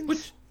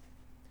wasn't.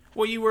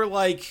 Well, you were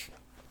like,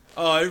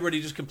 oh,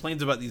 everybody just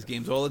complains about these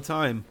games all the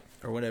time,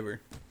 or whatever.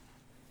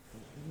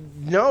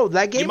 No,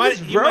 that game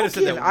is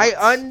broken. I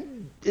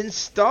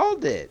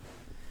uninstalled it.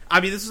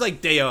 I mean, this is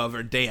like day of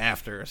or day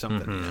after or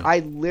something. Mm-hmm. I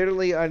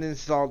literally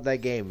uninstalled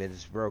that game and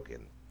it's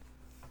broken.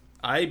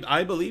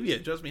 I believe you.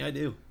 Trust me, I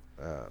do.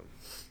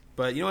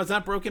 But it's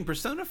not broken.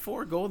 Persona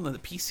 4 Golden on the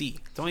PC.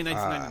 It's only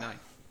 $19.99.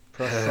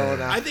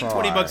 Persona I think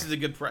 4. $20 is a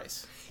good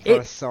price.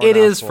 It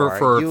is for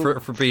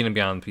being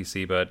on the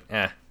PC, but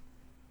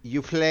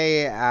You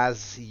play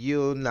as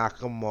Yu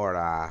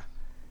Nakamura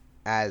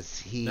as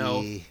he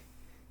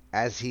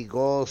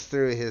goes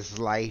through his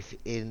life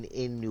in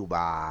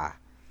Inuba.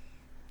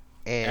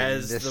 And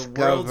as the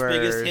world's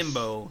biggest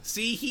himbo.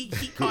 See,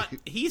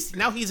 he's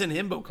in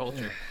himbo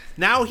culture.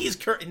 Now he's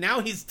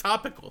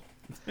topical.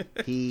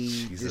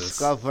 He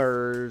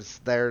discovers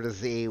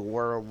there's a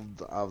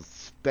world of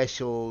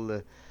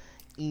special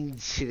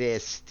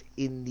interest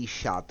in the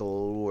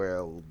Shadow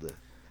World.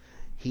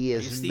 He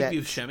is met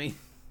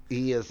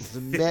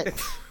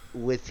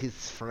with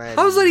his friend.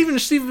 How is that even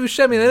Steve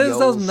Buscemi? That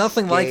sounds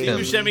nothing like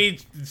him.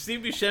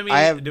 Steve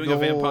Buscemi doing a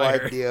vampire. I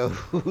have no idea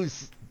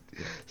who's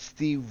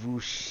Steve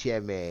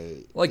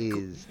Buscemi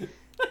is.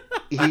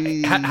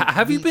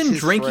 Have you been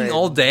drinking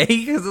all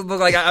day?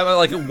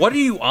 Like, what are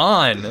you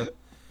on?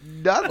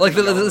 Nothing. Like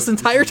this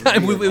entire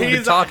time we've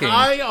been talking. He's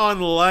high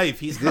on life.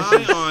 He's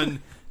high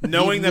on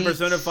knowing that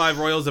Persona 5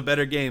 Royal is a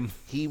better game.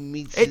 He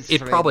meets it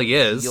probably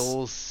is.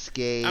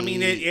 Yosuke. I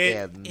mean, it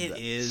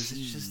is.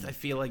 It's just I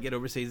feel like it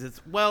overstays it.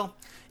 Well,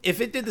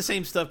 if it did the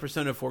same stuff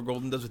Persona 4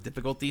 Golden does with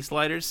difficulty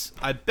sliders,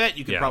 I bet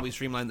you could probably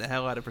streamline the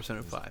hell out of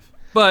Persona 5.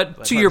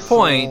 But to your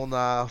point,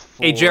 a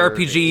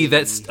JRPG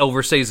that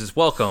overstays its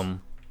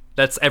welcome.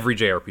 That's every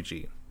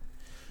JRPG.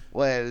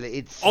 Well,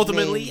 it's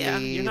ultimately,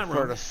 you're not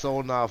wrong.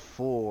 Persona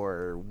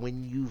 4.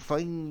 When you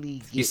finally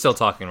get He's still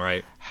talking,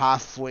 right?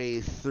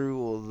 halfway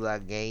through the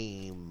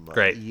game,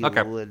 great. You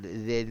would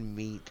then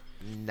meet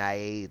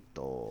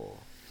Naoto.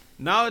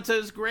 Naoto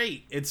is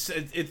great. It's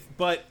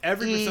but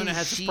every Persona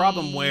has this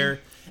problem where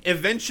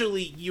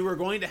eventually you are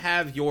going to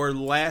have your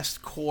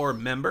last core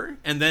member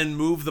and then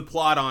move the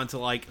plot on to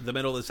like the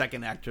middle of the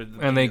second act or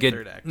and they get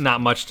third act.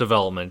 Not much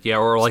development. Yeah,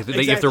 or like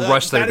they have to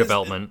rush their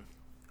development.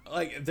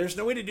 Like, there's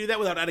no way to do that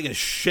without adding a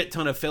shit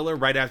ton of filler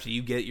right after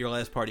you get your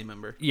last party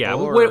member. Yeah,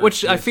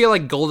 which I feel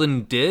like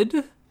Golden did.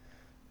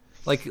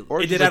 Like,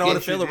 it did add a lot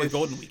of filler with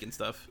Golden Week and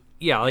stuff.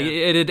 Yeah, like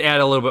it did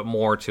add a little bit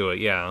more to it.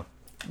 Yeah,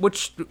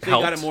 which helped. You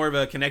got more of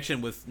a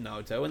connection with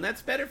Naoto, and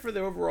that's better for the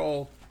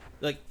overall,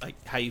 like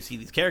how you see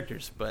these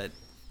characters. But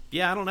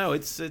yeah, I don't know.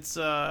 It's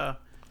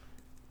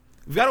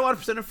we've got a lot of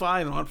Persona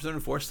 5 and a lot of Persona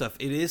 4 stuff.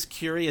 It is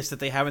curious that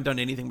they haven't done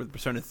anything with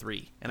Persona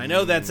 3. And I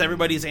know that's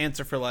everybody's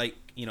answer for, like,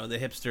 the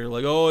hipster,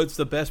 like, oh, it's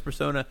the best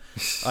Persona.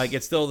 Like,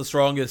 it's still the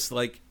strongest,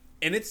 like,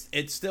 And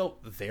it's still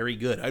very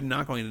good. I'm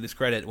not going to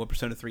discredit what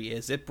Persona 3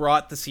 is. It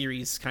brought the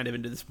series kind of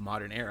into this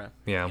modern era.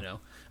 Yeah. You know,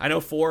 I know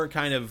 4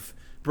 kind of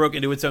broke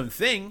into its own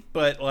thing,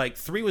 but like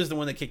 3 was the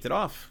one that kicked it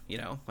off. You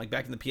know, like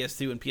back in the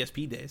PS2 and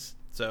PSP days.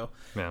 So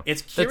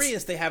it's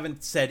curious they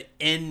haven't said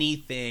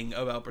anything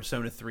about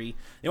Persona 3.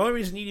 The only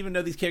reason you even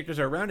know these characters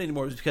are around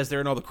anymore is because they're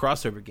in all the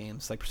crossover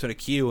games like Persona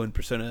Q and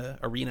Persona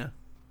Arena.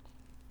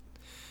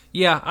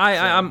 Yeah,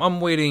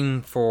 I'm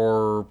waiting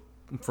for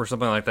something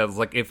like that.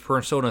 Like if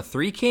Persona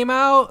 3 came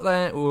out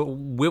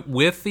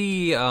with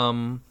the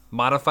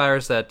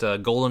modifiers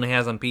that Golden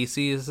has on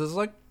PCs, is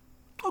like,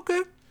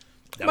 okay,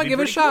 I might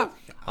give it a shot.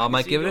 Cool. I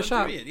might give it a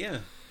shot. Yeah.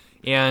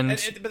 And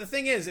but the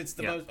thing is, it's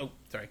the most. Oh,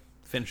 sorry.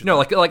 Finish. No,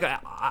 like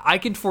I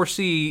can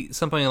foresee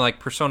something like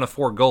Persona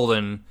 4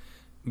 Golden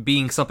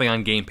being something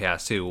on Game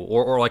Pass too,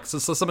 or like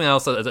something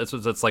else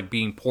that's like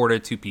being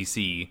ported to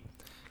PC.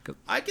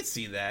 I could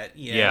see that.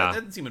 Yeah, that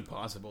doesn't seem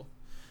impossible.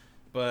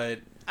 But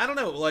I don't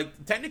know.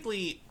 Like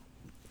technically,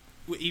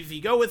 if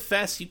you go with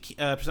FES,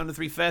 Persona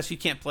 3 FES, you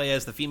can't play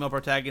as the female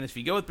protagonist. If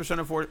you go with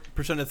Persona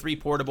 3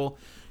 Portable,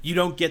 you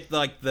don't get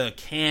like the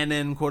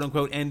canon quote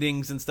unquote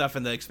endings and stuff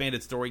and the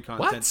expanded story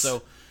content. What?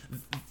 So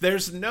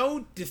there's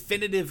no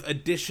definitive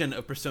edition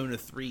of Persona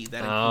 3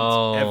 that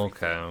includes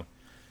everything. Okay.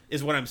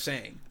 Is what I'm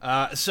saying.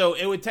 So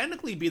it would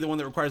technically be the one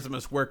that requires the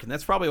most work, and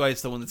that's probably why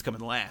it's the one that's coming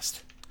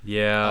last.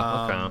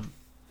 Yeah. Okay.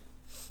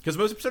 Because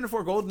most of Persona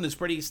 4 Golden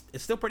is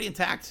still pretty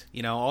intact.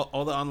 You know,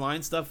 all the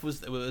online stuff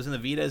was in the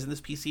Vita, is in this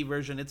PC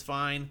version. It's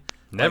fine.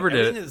 Never did.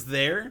 Everything that's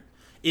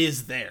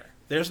is there.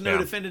 There's no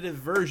definitive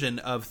version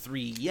of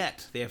 3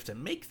 yet. They have to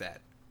make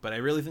that, but I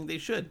really think they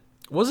should.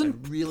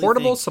 Wasn't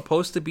Portable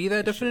supposed to be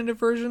that definitive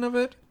version of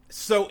it?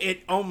 So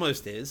it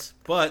almost is,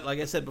 but like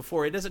I said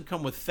before, it doesn't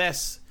come with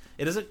FES.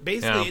 It doesn't.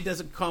 Basically, It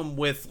doesn't come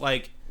with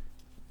like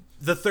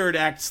the third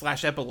act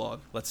 /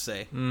 epilogue. Let's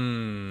say.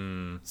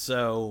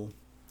 So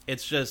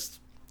it's just,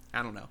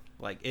 I don't know.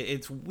 Like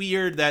it's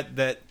weird that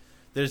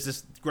there's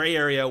this gray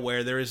area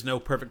where there is no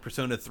perfect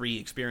Persona 3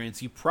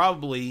 experience. You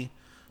probably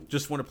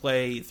just want to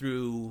play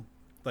through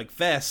like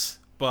FES,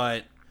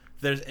 but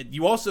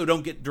you also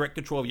don't get direct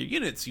control of your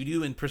units. You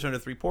do in Persona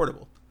 3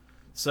 Portable.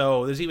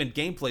 So there's even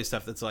gameplay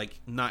stuff that's like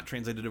not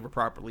translated over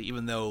properly,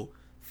 even though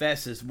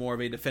FES is more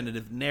of a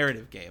definitive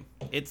narrative game.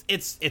 It's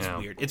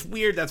weird. It's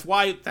weird. That's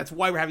why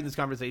we're having this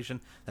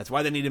conversation. That's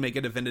why they need to make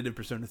a definitive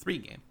Persona 3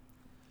 game.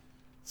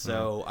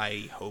 So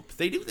I hope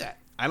they do that.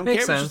 I don't care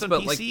if it's just on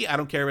PC. I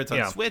don't care if it's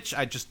on Switch.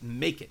 I just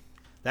make it.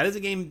 That is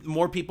a game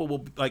more people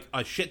will, like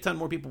a shit ton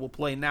more people will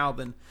play now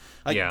than,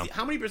 like,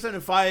 how many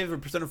Persona 5 or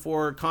Persona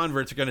 4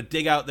 converts are going to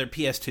dig out their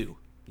PS2,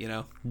 you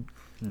know?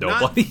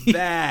 Nobody. Not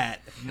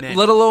that many.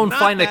 Let alone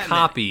find a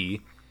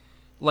copy.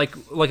 Like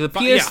the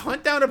PS... Yeah,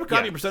 hunt down a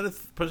copy of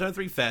Persona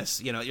 3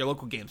 FES, you know, at your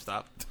local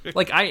GameStop.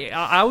 Like,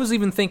 I was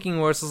even thinking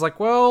where it's like,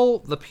 well,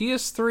 the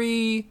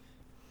PS3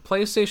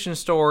 PlayStation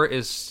Store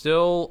is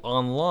still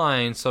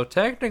online, so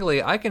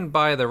technically I can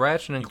buy the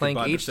Ratchet and Clank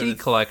HD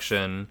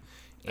collection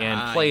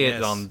and play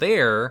it on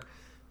there,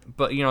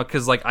 but you know,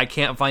 because like I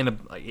can't find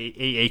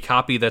a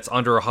copy that's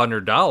under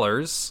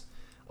 $100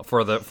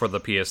 for the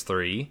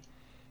PS3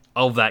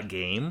 of that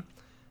game.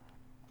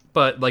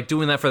 But like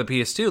doing that for the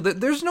PS2,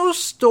 there's no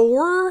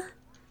store.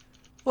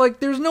 Like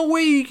there's no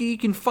way you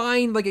can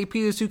find like a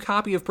PS2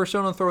 copy of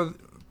Persona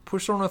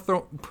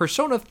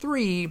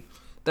 3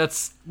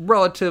 that's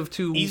relative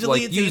to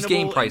easily like used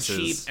game prices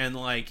and cheap and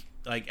like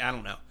I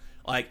don't know.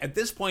 Like, at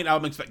this point,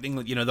 I'm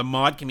expecting, you know, the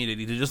mod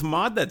community to just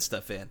mod that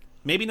stuff in.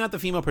 Maybe not the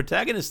female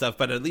protagonist stuff,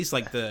 but at least,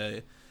 like,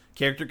 the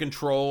character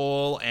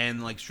control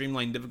and, like,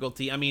 streamlined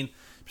difficulty. I mean,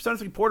 Persona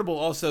 3 Portable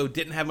also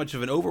didn't have much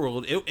of an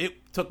overworld.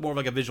 It took more of,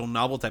 like, a visual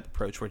novel type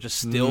approach where just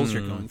stills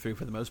you're going through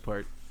for the most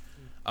part.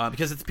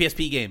 Because it's a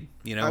PSP game,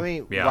 you know? I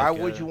mean, why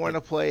would you want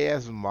to play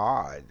as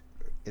Mod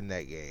in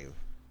that game?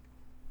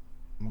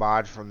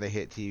 Mod from the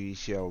hit TV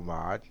show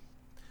Mod.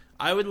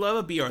 I would love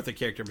a B. Arthur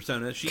character in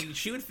Persona.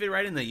 She would fit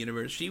right in that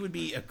universe. She would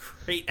be a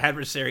great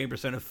adversary in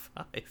Persona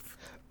 5.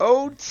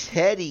 Oh,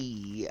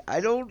 Teddy.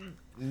 I don't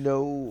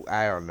know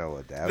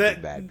what that was. A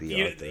bad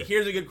B. Arthur.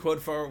 Here's a good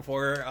quote for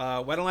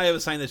her. Why don't I have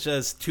a sign that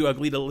says, "Too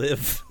ugly to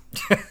live"?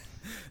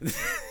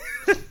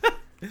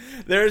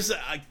 There's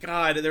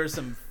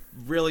some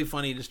really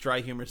funny, just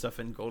dry humor stuff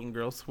in Golden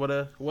Girls. What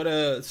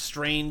a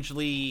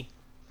strangely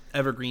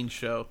evergreen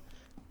show.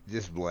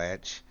 Just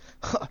Blanche.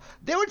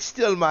 They would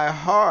steal my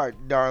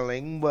heart,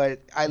 darling,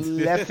 but I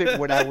left it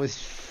when I was.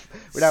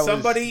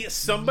 Somebody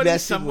somewhere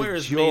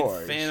has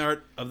made fan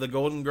art of the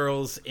Golden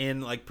Girls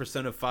in like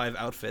Persona 5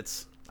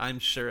 outfits. I'm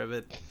sure of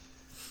it.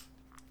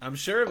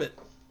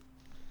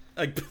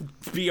 Like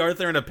B.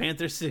 Arthur in a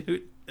panther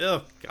suit.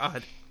 Oh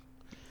God.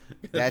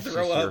 That's just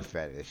your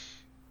fetish.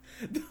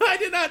 I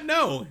did not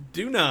know.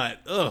 Do not.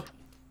 Ugh.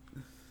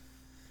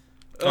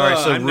 All right,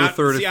 so Rule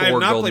 34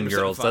 Golden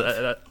Girls.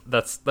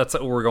 That's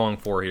what we're going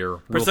for here.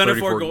 Persona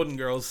 4 Golden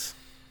Girls.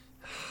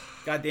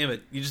 God damn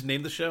it. You just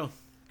named the show.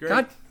 Great.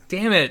 God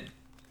damn it.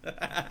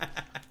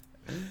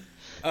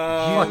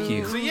 Fuck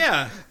you. So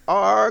yeah.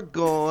 Are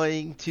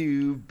going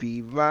to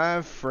be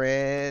my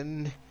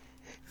friend.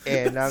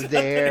 and I'm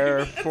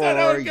there for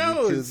you to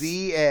goes.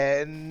 the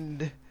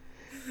end.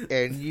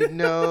 And you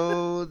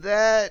know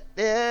that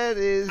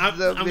is I'm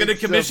the going to mix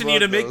commission of you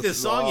to all make those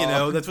this song, you know.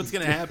 songs. That's what's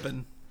going to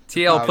happen.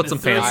 TL, put some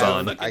pants I-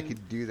 on. I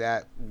could do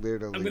that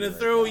literally. I'm going to right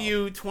throw now.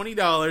 you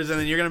 $20, and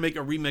then you're going to make a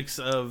remix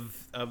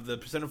of the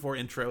Persona 4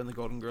 intro and the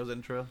Golden Girls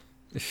intro.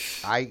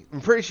 I'm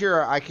pretty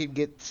sure I could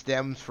get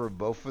stems for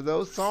both of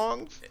those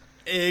songs.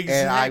 Exactly.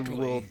 And I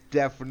will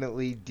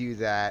definitely do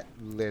that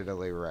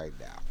literally right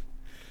now.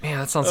 Man,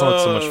 that sounds like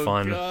so much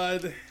fun.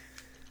 God.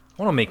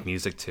 I want to make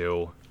music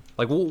too.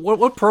 Like,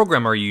 what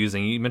program are you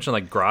using? You mentioned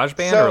like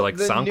GarageBand So or like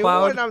the SoundCloud? new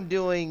one I'm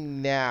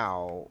doing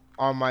now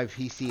on my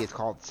PC is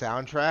called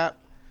Soundtrap.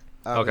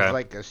 Okay. It's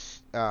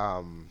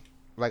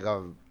like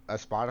a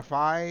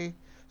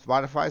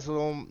Spotify's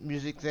little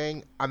music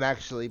thing. I'm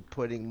actually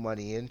putting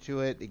money into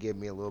it to give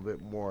me a little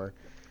bit more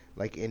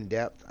like in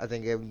depth. I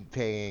think I'm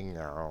paying,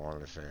 I don't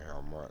want to say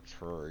how much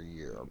for a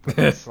year, but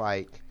it's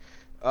like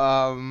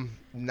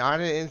not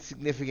an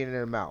insignificant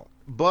amount.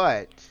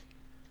 But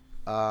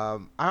I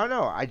don't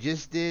know. I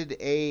just did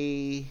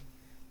a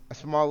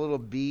small little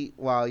beat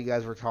while you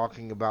guys were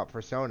talking about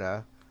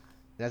Persona.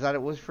 And I thought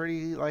it was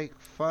pretty like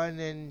fun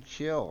and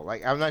chill.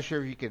 Like I'm not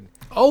sure if you could.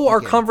 Oh, our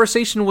can-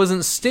 conversation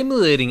wasn't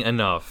stimulating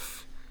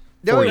enough.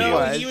 No, for it you. No,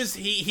 was.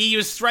 he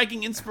was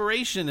striking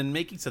inspiration and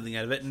making something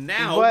out of it, and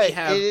now But we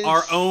have it is-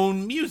 our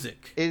own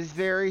music. It's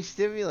very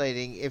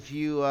stimulating if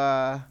you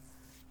go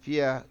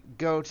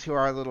to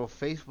our little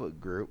Facebook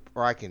group,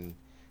 or I can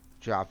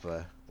drop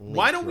a link.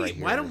 Why don't right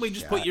here Why in don't the we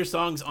just chat. put your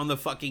songs on the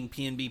fucking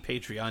PNB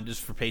Patreon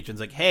just for patrons?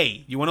 Like,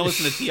 hey, you want to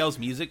listen to TL's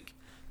music?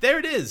 There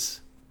it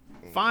is.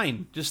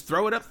 Fine, just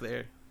throw it up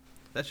there.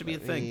 That should be a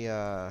thing.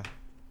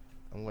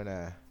 I'm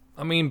gonna.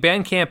 I mean,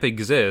 Bandcamp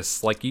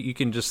exists. Like, you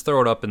can just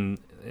throw it up in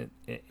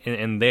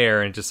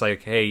there and just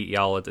like, hey,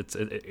 y'all,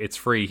 it's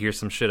free. Here's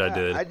some shit I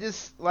did. I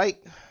just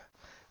like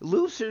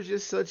loops are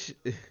just such.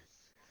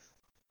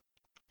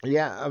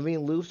 Yeah, I mean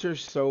loops are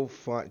so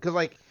fun because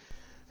like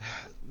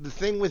the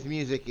thing with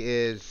music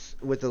is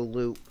with a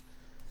loop,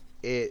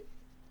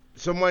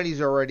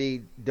 somebody's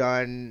already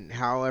done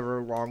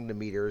however long the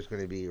meter is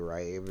going to be,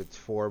 right? If it's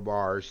 4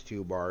 bars,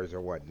 2 bars,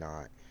 or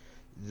whatnot.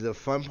 The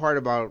fun part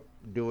about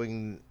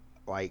doing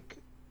like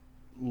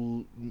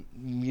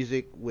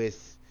music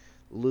with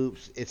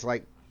loops, it's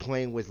like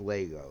playing with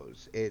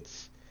Legos.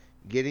 It's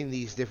getting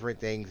these different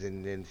things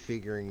and then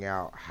figuring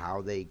out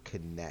how they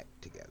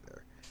connect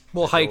together.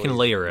 Well, how you can Always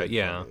layer it, been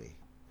yeah. fun to me.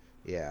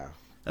 Yeah.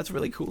 That's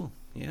really cool.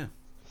 Yeah.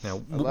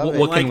 Now, love it.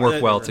 what can Like,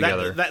 work well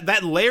together?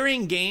 That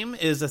layering game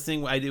is a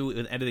thing I do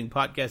in editing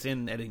podcasts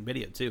and editing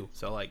video too.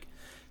 So like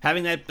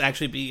having that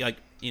actually be like,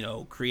 you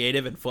know,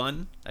 creative and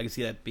fun, I can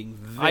see that being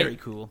very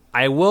cool.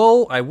 I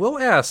will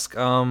ask.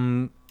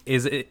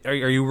 Is it? Are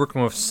you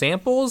working with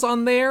samples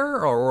on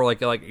there, or like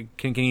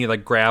can you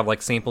like grab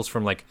like samples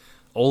from like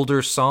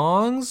older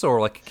songs,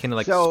 or like can it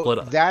like So split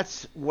up?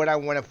 that's what I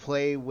want to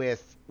play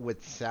with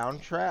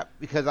Soundtrap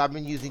because I've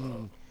been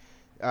using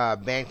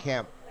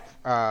Bandcamp,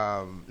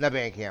 not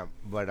Bandcamp,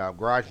 but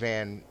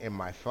GarageBand in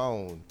my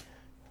phone.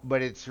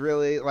 But it's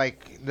really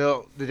like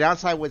the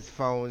downside with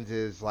phones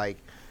is like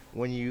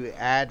when you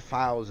add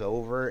files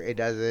over, it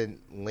doesn't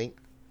link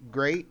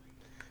great.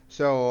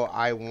 So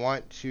I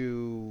want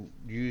to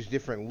use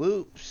different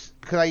loops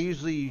because I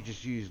usually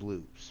just use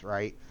loops,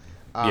 right?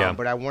 Yeah.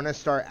 But I want to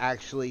start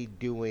actually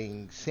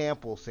doing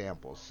samples.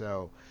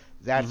 So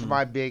that's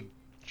my big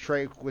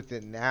trick with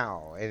it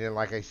now. And then,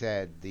 like I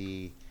said,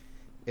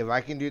 if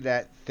I can do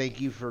that, thank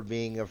you for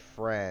being a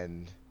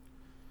friend.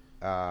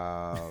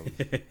 Find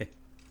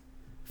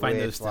with,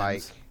 those stems.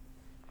 like,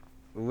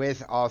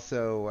 with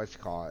also what's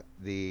called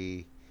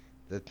the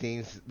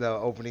things, the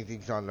opening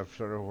things on the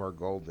Persona 4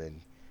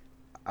 Golden.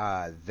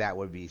 That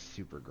would be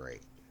super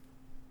great.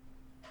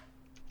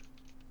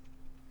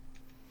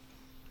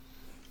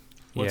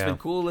 Well, it's Yeah. been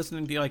cool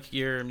listening to like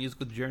your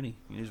musical journey,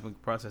 your musical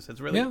process. It's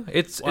really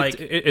It's like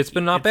it's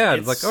been not it's- bad.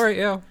 it's- Like, all right,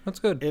 yeah, that's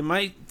good.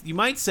 you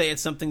might say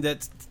it's something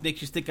that makes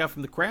you stick out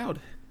from the crowd.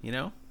 You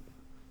know,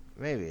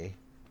 Maybe.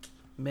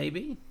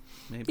 maybe.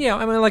 Yeah,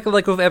 I mean, like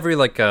with every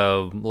like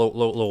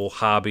little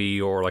hobby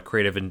or like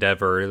creative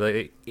endeavor,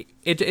 like,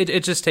 it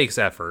just takes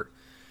effort.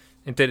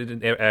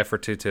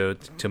 Effort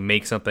to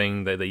make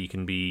something that you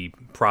can be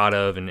proud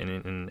of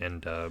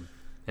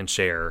and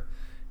share,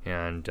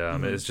 and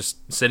it's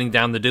just sitting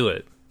down to do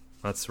it.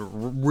 That's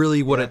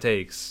really what it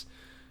takes,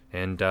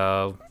 and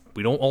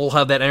we don't all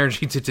have that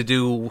energy to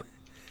do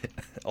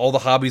all the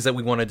hobbies that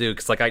we want to do.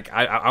 Because like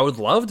I would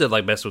love to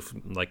like mess with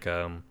like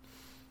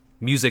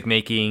music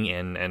making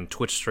and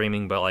Twitch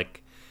streaming, but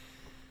like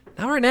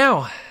not right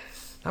now,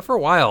 not for a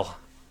while.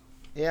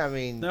 Yeah, I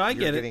mean, No, I you're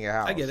get it. getting a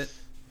house. I get it.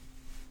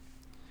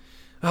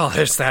 Oh,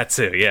 there's that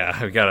too.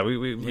 Yeah, we got it.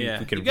 We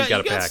Yeah, can you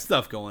got pack.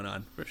 stuff going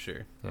on for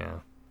sure. Yeah.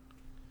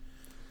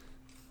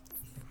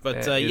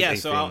 But That is yeah, a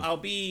so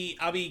thing.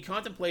 I'll be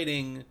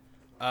contemplating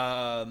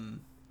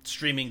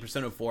streaming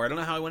Persona 4. I don't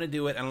know how I want to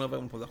do it. I don't know if I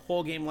want to play the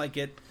whole game like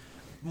it.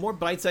 More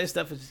bite-sized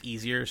stuff is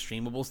easier,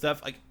 streamable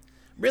stuff. Like,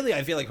 really,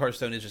 I feel like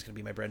Hearthstone is just going to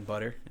be my bread and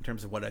butter in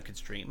terms of what I could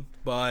stream.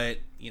 But,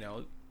 you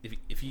know,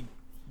 if you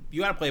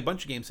got to play a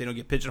bunch of games, so you don't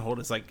get pigeonholed.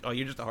 It's like, oh,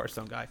 you're just a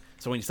Hearthstone guy.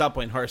 So when you stop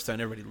playing Hearthstone,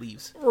 everybody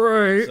leaves.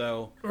 Right.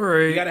 So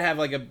right. you got to have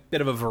like a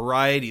bit of a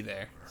variety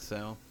there.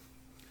 So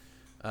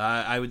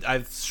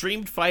I've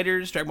streamed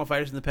Dragon Ball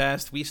Fighters in the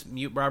past.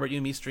 Robert, you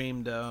and me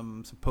streamed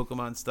some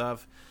Pokemon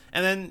stuff,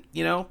 and then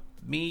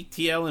me,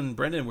 TL, and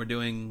Brendan were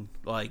doing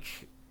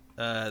like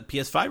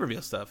PS5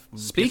 reveal stuff.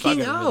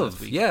 Speaking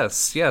of,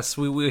 yes,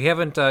 we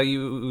haven't.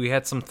 We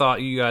had some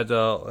thought. You had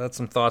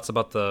some thoughts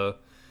about the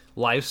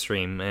live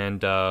stream,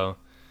 and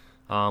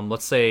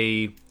let's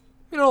say,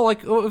 like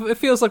it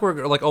feels like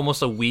we're like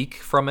almost a week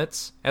from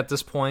it at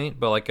this point.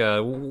 But like,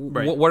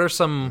 what are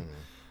some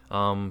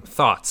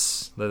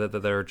thoughts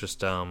that are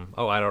just I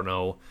don't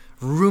know,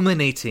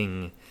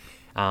 ruminating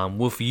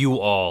with you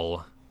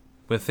all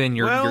within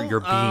your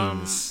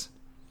beings?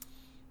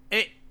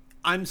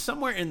 I'm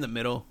somewhere in the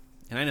middle.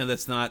 And I know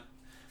that's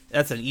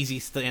an easy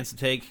stance to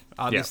take,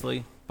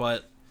 obviously,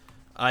 but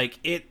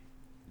like the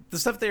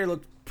stuff there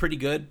looked pretty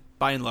good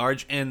by and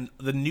large, and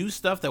the new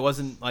stuff that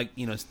wasn't like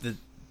the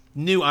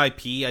new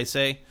IP, I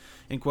say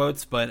in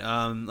quotes, but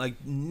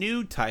like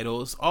new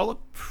titles all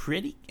look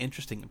pretty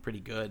interesting and pretty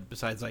good.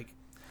 Besides, like,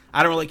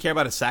 I don't really care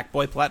about a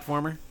Sackboy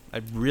platformer.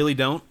 I really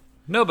don't.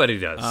 Nobody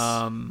does.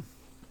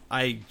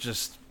 I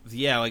just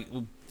like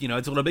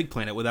it's a Little Big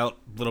Planet without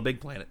Little Big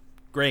Planet.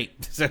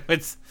 Great. So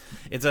it's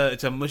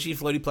a mushy,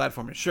 floaty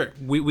platformer. Sure,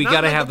 we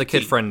got to have the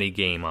kid-friendly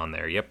game on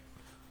there. Yep,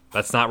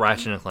 that's not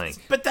Ratchet and Clank.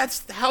 But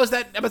how is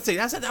that? I would say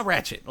that's not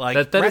Ratchet. Like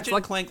Ratchet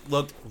and Clank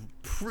looked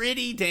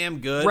pretty damn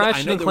good.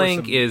 Ratchet and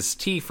Clank is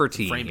T for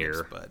T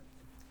here, but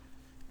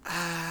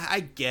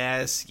I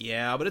guess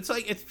But it's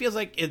like it feels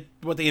like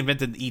what they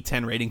invented the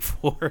E10 rating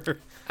for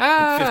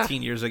like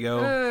 15 years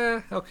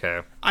ago.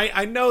 Okay,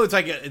 I know it's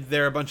like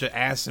there are a bunch of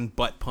ass and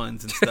butt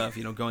puns and stuff.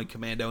 Going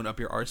commando and up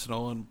your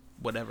arsenal and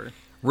whatever.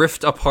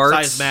 Rift apart.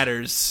 Size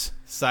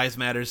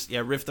matters.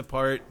 Yeah, rift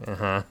apart.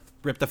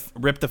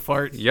 Ripped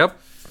apart. Yep.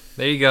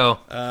 There you go.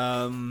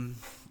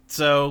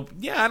 So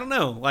yeah, I don't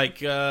know.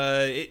 Like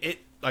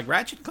like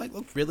Ratchet and Clank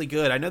looked really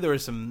good. I know there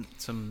was some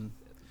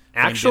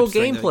actual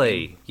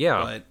gameplay.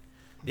 Yeah. But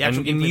the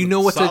actual gameplay, and you know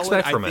what to solid.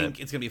 expect from I it.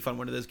 think it's gonna be a fun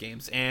one of those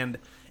games. And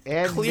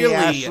clearly, the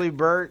Ashley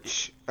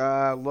Birch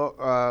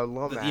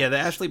Lomax. Yeah, the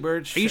Ashley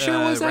Birch. Are you sure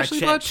it was Ashley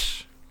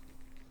Birch?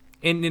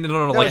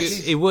 No, like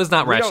it was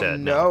not Ratchet. We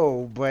don't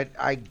know, but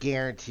I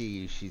guarantee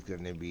you she's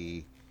going to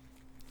be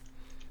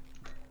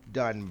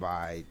done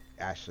by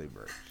Ashley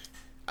Birch.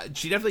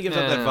 She definitely gives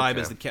up that vibe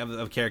as the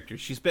character.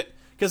 She's been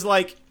because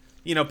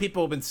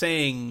people have been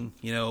saying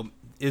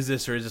is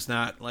this or is this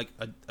not like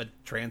a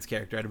trans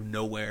character out of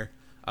nowhere?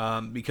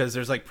 Because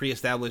there's like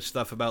pre-established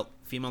stuff about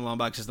female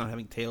Lombaxes not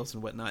having tails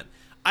and whatnot.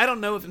 I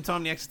don't know if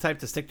Insomniac's the type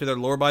to stick to their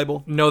lore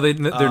Bible. No, they're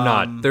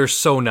not. They're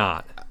so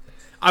not.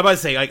 I'm about to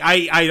say, like,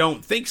 I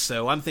don't think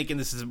so. I'm thinking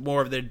this is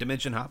more of their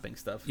dimension hopping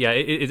stuff. Yeah,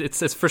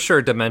 it's for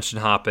sure dimension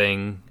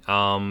hopping.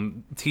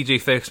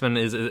 TJ Fixman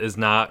is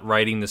not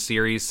writing the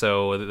series,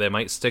 so they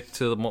might stick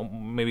to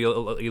maybe a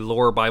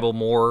lore Bible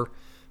more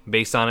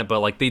based on it. But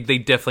like, they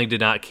definitely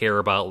did not care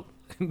about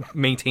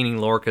maintaining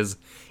lore, because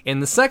in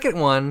the second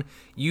one,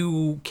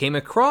 you came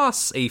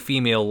across a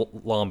female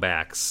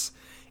Lombax.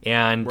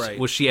 And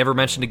was she ever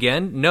mentioned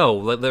again?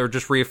 No, they're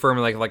just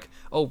reaffirming like,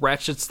 oh,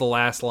 Ratchet's the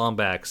last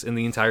Lombax in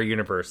the entire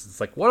universe.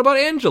 It's like, what about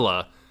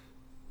Angela?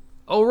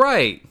 Oh,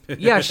 right.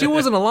 Yeah, she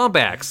wasn't a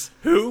Lombax.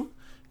 Who?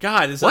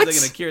 God, this sounds like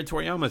an Akira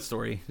Toriyama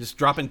story. Just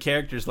dropping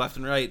characters left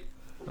and right.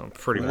 Oh,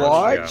 pretty much.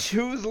 Launch?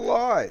 Yeah. Who's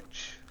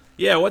Launch?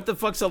 Yeah, what the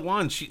fuck's a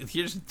Launch?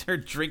 You're just there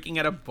drinking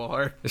at a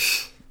bar.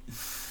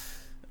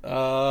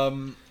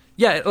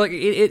 Yeah, like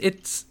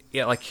it's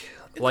yeah, like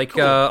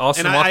cool.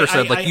 Austin Walker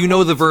said, like, you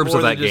know the verbs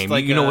of that game.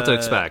 Like you know what to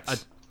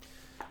expect.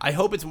 I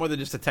hope it's more than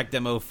just a tech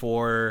demo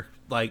for,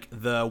 like,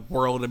 the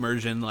world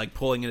immersion, like,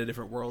 pulling into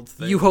different worlds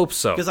thing. You hope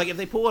so. Because, like, if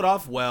they pull it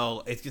off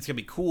well, it's going to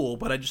be cool,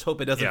 but I just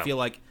hope it doesn't feel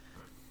like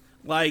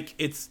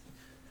it's...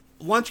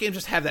 Launch games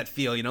just have that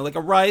feel, like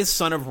a Rise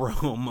Son of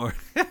Rome, or...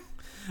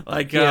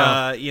 like,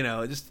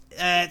 just...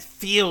 it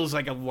feels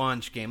like a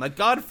launch game, like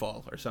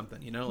Godfall or something,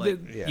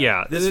 like...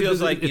 This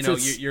feels like,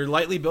 you're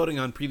lightly building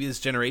on previous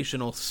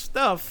generational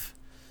stuff...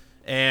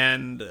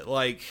 And,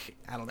 like,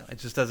 I don't know, it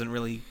just doesn't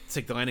really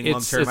stick the landing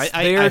long term.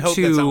 I hope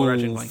that's not what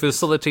Ratchet and Clank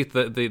facilitate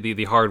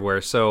the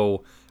hardware.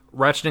 So,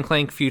 Ratchet and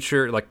Clank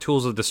Future, like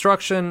Tools of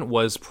Destruction,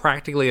 was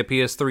practically a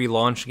PS3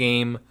 launch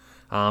game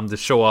to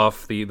show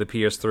off the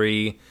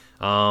PS3.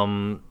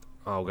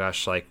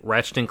 Like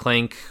Ratchet and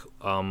Clank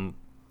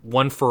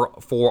One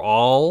for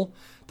All,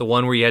 the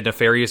one where you had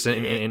Nefarious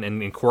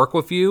and Quark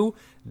with you,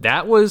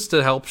 that was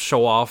to help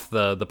show off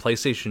the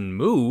PlayStation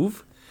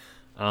Move.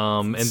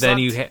 And then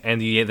you had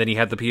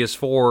the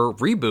PS4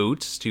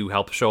 reboot to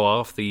help show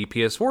off the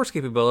PS4's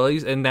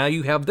capabilities, and now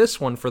you have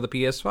this one for the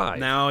PS5.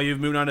 Now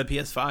you've moved on to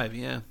PS5,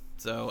 yeah.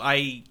 So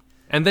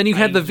and then you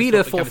had the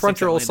Vita full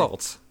frontal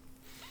assault.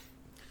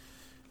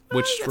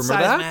 Which remember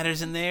size that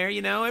matters in there,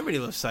 everybody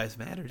loves size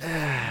matters.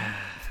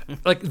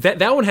 Like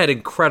that one had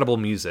incredible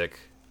music.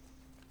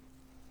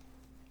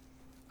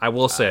 I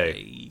will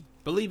say,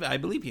 I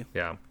believe you.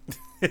 Yeah.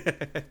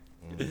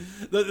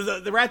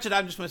 The Ratchet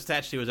I'm just most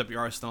attached to is Up Your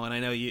Arsenal, and I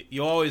know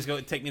you always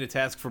take me to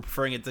task for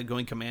preferring it to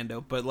Going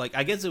Commando, but like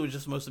I guess it was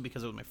just mostly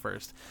because it was my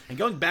first. And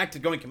going back to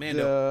Going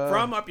Commando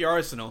from Up Your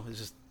Arsenal is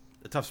just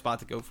a tough spot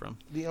to go from.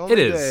 The only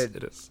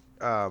It is.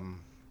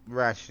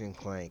 Ratchet and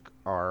Clank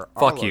are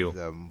Fuck all you. of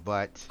them,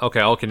 but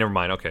Okay, never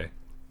mind. Okay.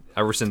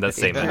 I rescind that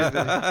statement.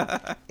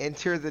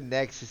 Enter the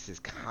Nexus is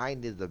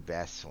kind of the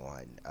best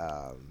one.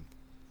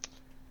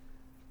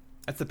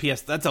 That's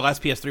the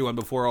last PS3 one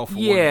before All for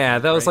One. Yeah,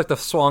 that was right? like the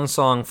swan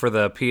song for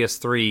the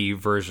PS3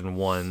 version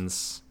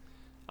ones.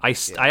 I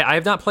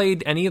have not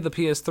played any of the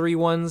PS3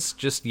 ones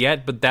just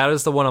yet, but that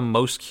is the one I'm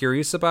most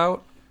curious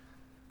about.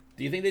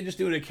 Do you think they just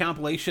do a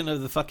compilation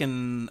of the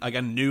fucking like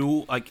a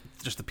new like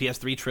just the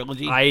PS3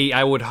 trilogy?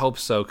 I would hope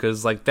so,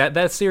 because like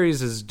that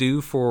series is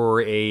due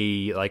for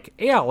a like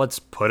let's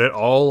put it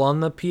all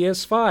on the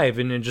PS5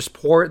 and then just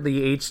port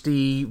the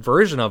HD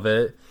version of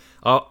it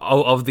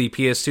of the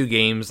PS2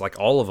 games, like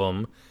all of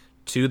them,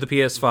 to the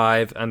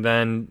PS5, and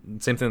then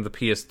same thing with the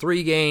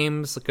PS3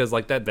 games, because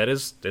like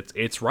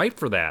it's ripe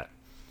for that.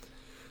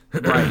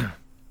 Right.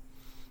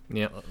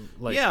 Yeah.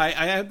 Like, yeah,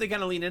 I hope they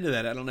kind of lean into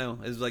that. I don't know.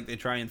 It's like they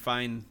try and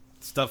find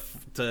stuff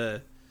to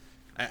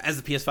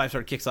as the PS5 sort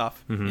of kicks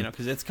off,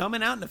 because it's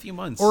coming out in a few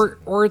months.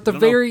 Or at the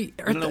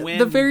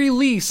the very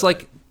least,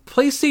 like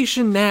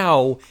PlayStation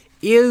Now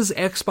is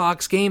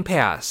Xbox Game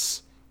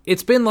Pass.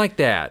 It's been like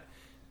that.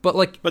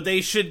 But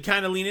they should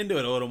kind of lean into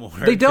it a little more.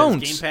 They don't.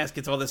 Game Pass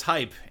gets all this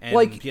hype, and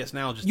like PS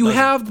Now just you doesn't.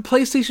 have the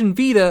PlayStation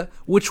Vita,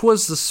 which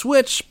was the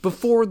Switch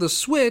before the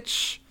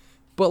Switch,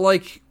 but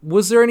like,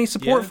 was there any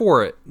support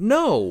for it?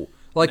 No.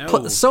 Like No.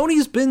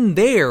 Sony's been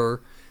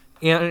there,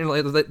 and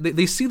like,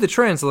 they see the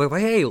trends. They're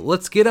like, hey,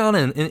 let's get on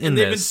in and this. they've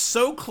been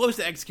so close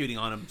to executing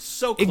on them,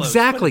 so close.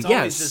 Exactly. But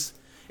Yes.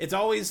 it's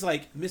always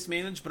like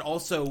mismanaged, but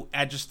also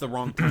at just the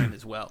wrong time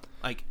as well.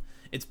 Like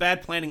it's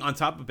bad planning on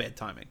top of bad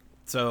timing.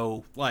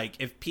 So, like,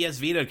 if PS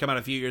Vita had come out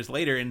a few years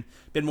later and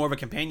been more of a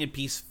companion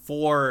piece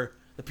for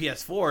the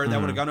PS4,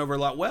 that would have gone over a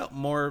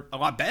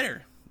lot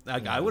better.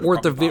 Like, I would, or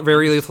at the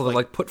very least,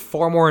 like put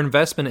far more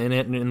investment in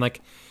it, and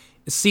like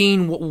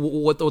seeing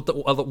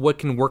what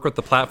can work with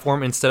the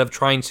platform instead of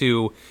trying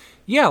to,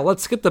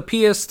 let's get the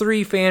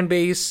PS3 fan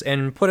base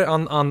and put it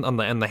on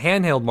the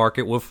handheld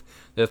market with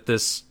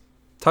this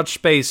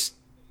touch-based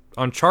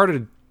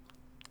Uncharted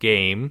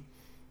game.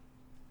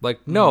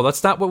 Like, no,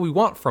 that's not what we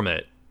want from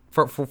it.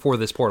 For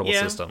this portable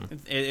system,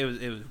 it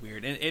was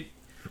weird, and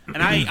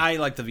I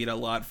like the Vita a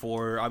lot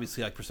for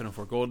obviously like Persona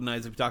 4 Golden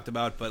Eyes we talked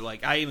about, but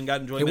like I even got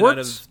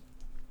enjoyment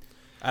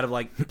out of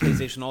like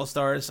PlayStation All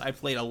Stars. I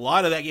played a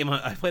lot of that game.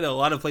 I played a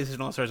lot of PlayStation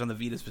All Stars on the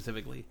Vita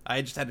specifically.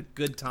 I just had a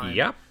good time.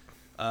 Yep.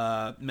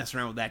 Messing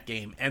around with that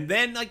game, and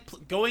then like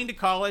going to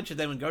college, and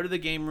then we go to the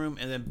game room,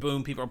 and then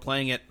boom, people are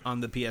playing it on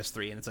the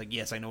PS3, and it's like,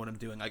 yes, I know what I'm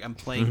doing. Like I'm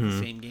playing the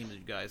same game as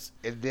you guys.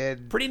 And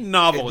then pretty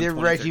novel. And then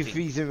Reggie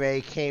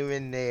Fils-Aimé came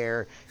in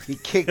there. He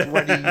kicked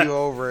one of you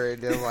over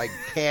and then like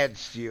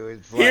pantsed you.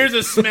 It's like, here's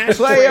a Smash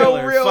play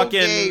trailer. a real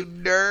Fucking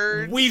game,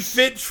 nerd. We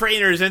Fit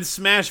trainers and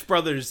Smash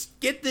Brothers.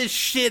 Get this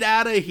shit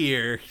out of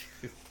here.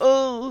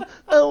 Oh,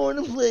 I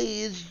want to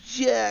play as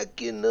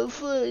Jack in the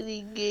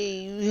fighting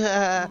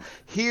game.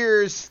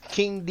 Here's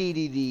King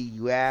DDD,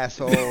 you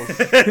assholes.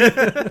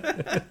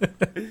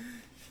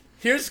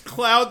 Here's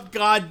Cloud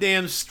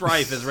Goddamn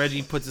Strife as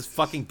Reggie puts his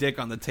fucking dick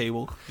on the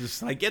table.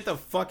 Just like, get the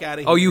fuck out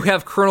of here. Oh, you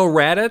have Colonel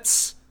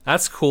Raditz?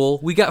 That's cool.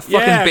 We got fucking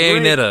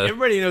Bayonetta. Great.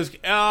 Everybody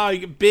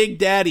knows. Big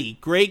Daddy.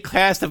 Great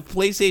cast of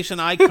PlayStation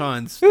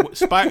icons.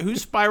 Who's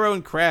Spyro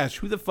and Crash?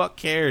 Who the fuck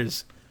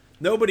cares?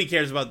 Nobody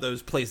cares about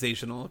those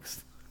PlayStation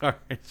looks. All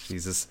right.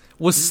 Jesus.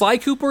 Was Sly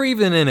Cooper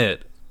even in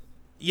it?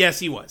 Yes,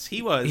 he was.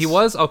 He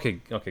was?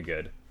 Okay,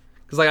 good.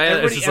 Because like,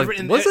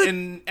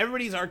 and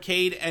everybody's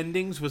arcade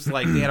endings was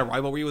like they had a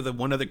rivalry with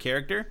one other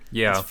character.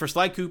 Yeah. For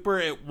Sly Cooper,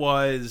 it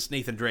was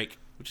Nathan Drake,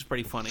 which is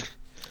pretty funny.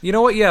 You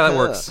know what? Yeah, that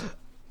works.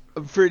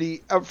 I'm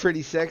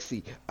pretty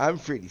sexy. I'm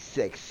pretty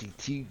sexy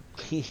too.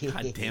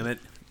 God damn it!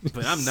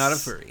 But I'm not a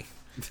furry.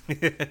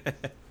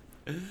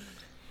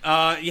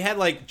 You had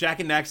like Jak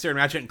and Daxter and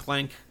Ratchet and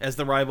Clank as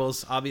the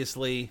rivals,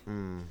 obviously.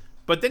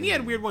 But then you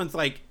had weird ones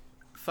like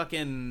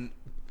fucking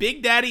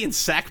Big Daddy and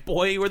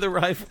Sackboy were the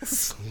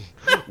rivals.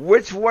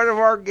 Which one of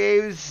our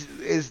games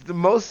is the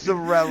most the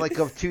relic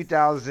of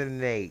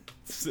 2008?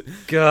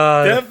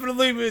 God,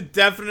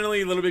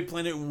 definitely Little Big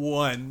Planet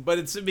 1, but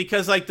it's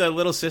because like the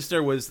little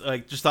sister was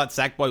like just thought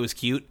Sackboy was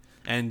cute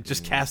and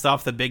just cast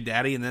off the Big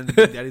Daddy, and then the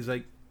Big Daddy's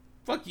like,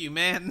 "Fuck you,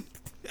 man."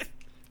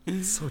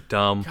 So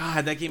dumb.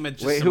 God, that game had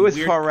just Wait, who was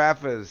weird...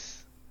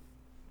 Parappa's?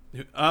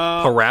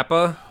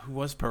 Parappa? Who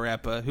was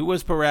Parappa? Who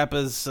was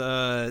Parappa's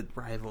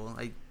rival?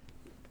 I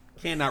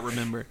cannot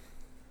remember.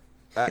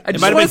 It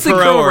might have been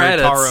Taro or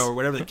Taro or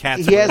whatever the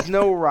cats He were. has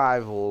no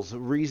rivals.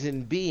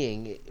 Reason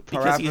being,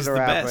 Because Parappa he's the the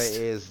Rapper best.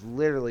 is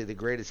literally the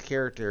greatest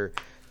character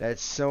that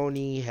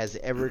Sony has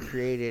ever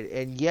created.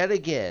 And yet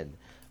again,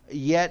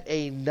 yet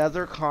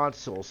another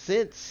console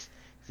since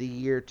the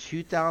year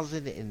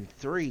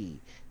 2003,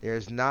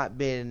 there's not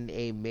been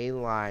a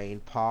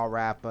mainline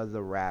Parappa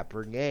the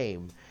Rapper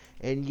game.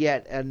 and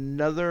yet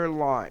another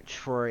launch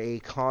for a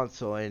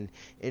console. And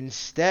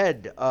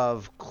instead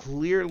of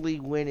clearly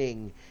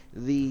winning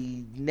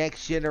the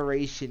next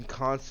generation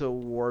console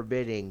war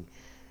bidding,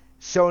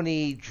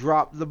 Sony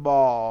dropped the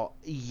ball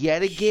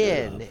yet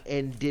again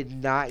and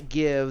did not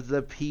give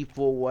the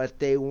people what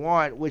they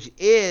want, which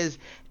is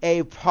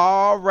a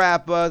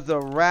PaRappa the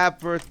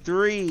Rapper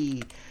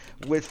 3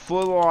 with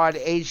full-on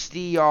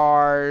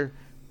HDR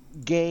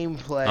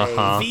gameplay.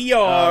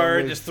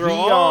 VR, just throw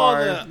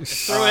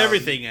VR, throw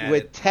everything at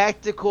with it.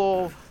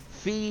 tactical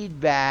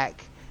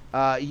feedback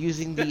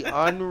using the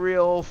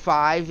Unreal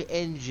 5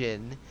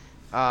 engine.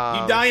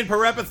 You die in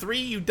PaRappa 3,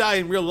 you die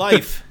in real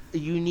life.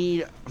 You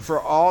need,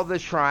 for all the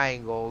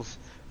triangles,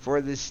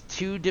 for this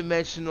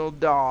two-dimensional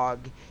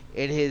dog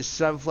and his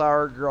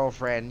sunflower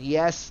girlfriend.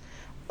 Yes,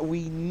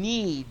 we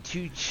need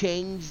to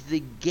change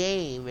the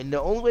game, and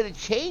the only way to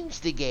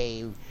change the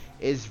game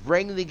is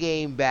bring the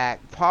game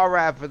back,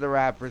 PaRappa the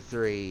Rapper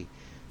 3,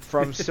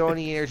 from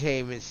Sony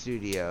Entertainment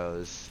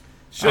Studios.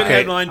 Should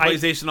headline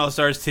PlayStation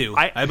All-Stars 2,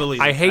 I believe.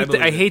 I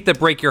hate to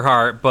break your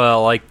heart,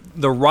 but like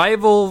the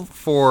rival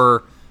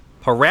for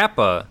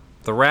PaRappa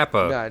the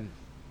Rapper...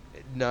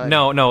 None.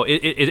 No,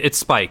 it's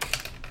Spike.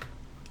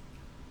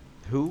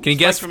 Who? Can you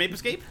guess? From Ape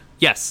Escape?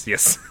 Yes.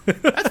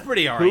 That's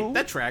pretty alright. Who?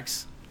 That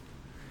tracks.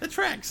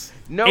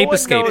 No Ape one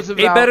Escape. knows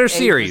about A better Ape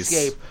series.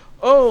 Escape.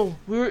 Oh,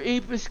 we're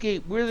Ape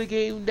Escape. We're the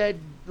game that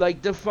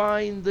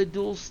defined the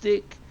dual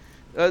stick,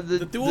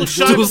 the dual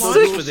stick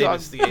with Ape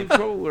Escape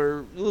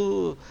controller.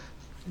 Ugh.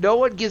 No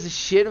one gives a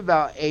shit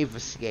about Ape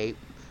Escape.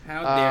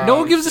 How dare no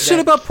one gives a shit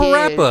about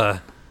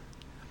PaRappa.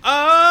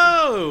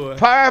 Oh!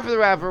 PaRappa the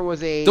Rapper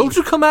was a... Don't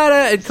you come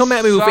at me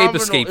with Ape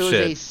Escape it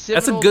was shit.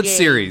 That's a good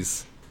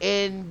series.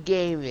 In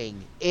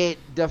gaming, it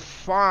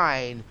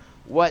defined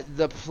what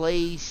the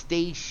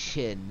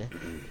PlayStation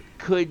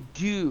could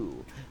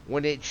do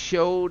when it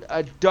showed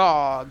a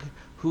dog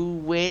who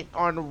went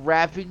on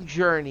rapping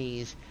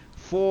journeys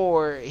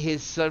for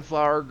his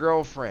sunflower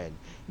girlfriend.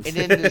 And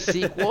in the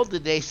sequel,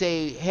 did they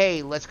say,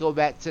 hey, let's go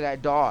back to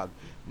that dog?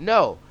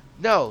 No,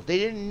 they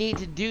didn't need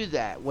to do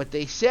that. What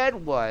they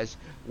said was,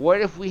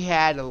 what if we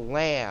had a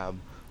lamb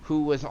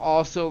who was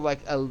also like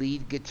a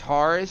lead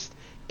guitarist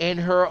in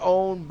her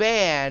own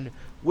band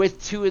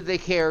with two of the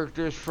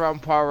characters from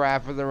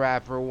PaRappa the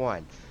Rapper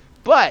 1?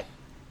 But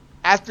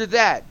after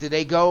that, did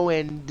they go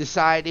and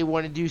decide they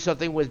want to do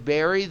something with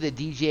Barry, the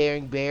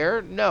DJing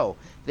bear? No,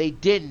 they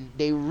didn't.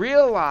 They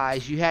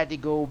realized you had to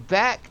go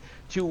back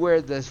to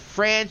where the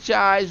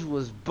franchise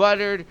was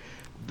buttered,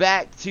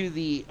 back to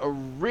the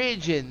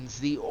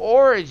origins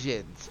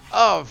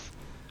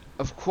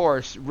of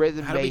course,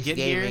 rhythm-based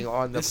gaming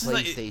on the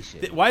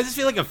PlayStation. Why does this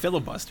feel like a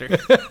filibuster?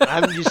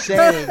 I'm just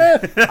saying.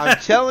 I'm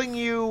telling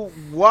you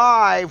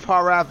why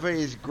PaRappa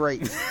is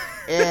great.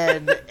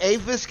 And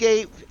Ape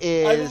Escape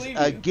is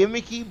a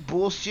gimmicky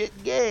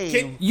bullshit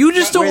game. You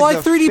just don't like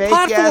 3D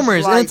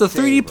platformers, and it's a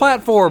 3D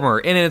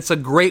platformer, and it's a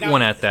great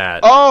one at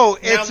that. Oh,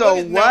 it's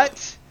a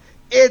what?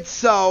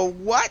 It's a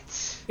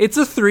what? It's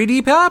a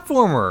 3D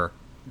platformer.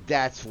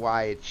 That's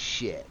why it's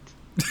shit.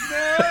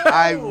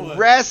 I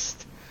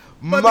rest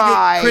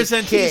my Chris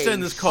Antista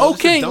in this call.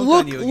 Okay,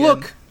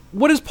 look.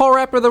 What is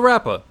PaRappa the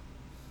Rapper?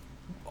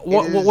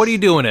 What are you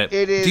doing it?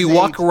 Do you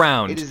walk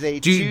around? It is a he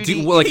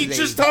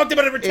just talked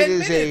about it for 10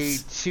 minutes. It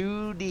is a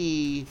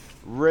 2D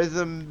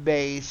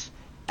rhythm-based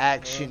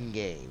action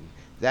game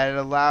that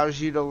allows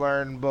you to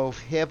learn both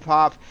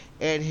hip-hop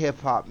and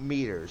hip-hop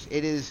meters.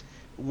 It is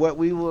what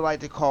we would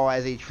like to call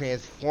as a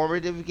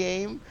transformative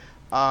game.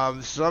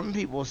 Some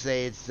people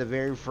say it's the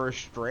very first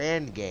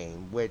Strand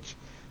game, which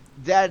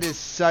that is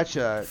such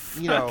a,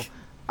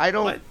 I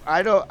know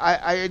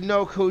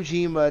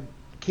Kojima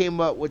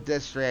came up with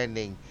Death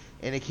Stranding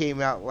and it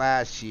came out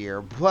last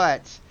year,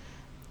 but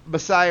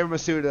Masaya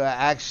Masuda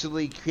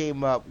actually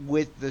came up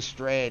with the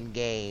Strand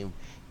game.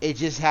 It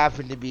just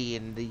happened to be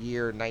in the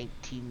year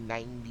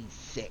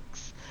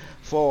 1996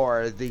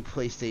 for the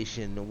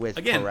PlayStation with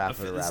PaRappa the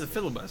Rapper. This is a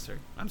filibuster.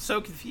 I'm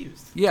so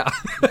confused. Yeah.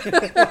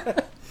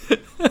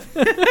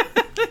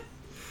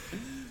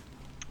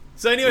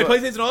 So anyway,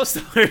 PlayStation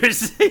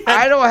All-Stars.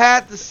 I don't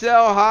have to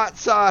sell hot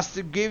sauce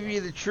to give you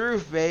the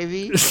truth,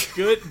 baby.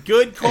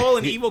 Good Cole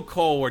and Evil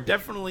Cole were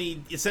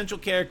definitely essential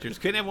characters.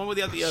 Couldn't have one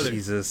without the other.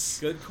 Jesus.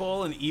 Good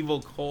Cole and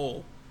Evil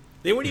Cole.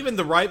 They weren't even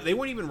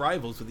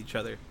rivals with each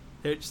other.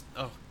 They're just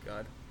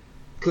god.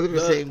 Because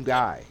they're the same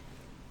guy.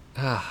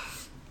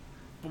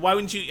 Why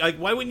wouldn't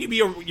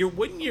you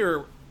wouldn't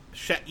your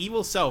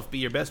evil self be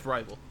your best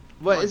rival?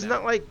 But it's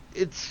not like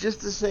it's just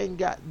the same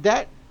guy.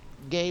 That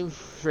game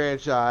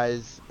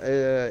franchise,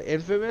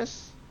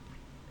 Infamous,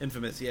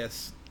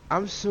 yes.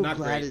 I'm so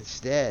glad it's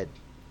dead.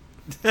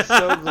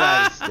 So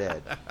glad it's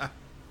dead.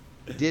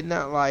 Did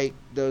not like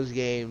those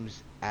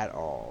games at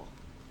all.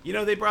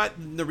 They brought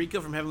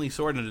Nariko from Heavenly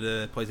Sword into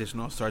the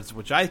PlayStation All-Stars,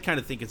 which I kind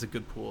of think is a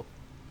good pool.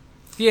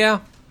 Yeah.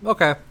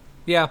 Okay.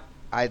 Yeah.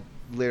 I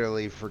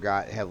literally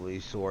forgot Heavenly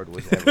Sword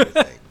was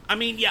everything. I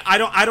mean, yeah, I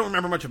don't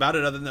remember much about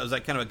it other than it was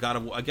like kind of a God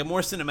of War, like a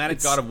more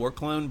cinematic God of War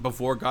clone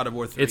before God of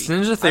War 3. It's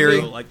Ninja Theory.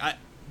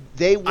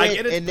 they went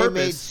get its and they purpose,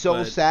 made Soul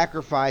but-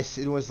 Sacrifice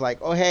and was like,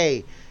 oh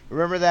hey,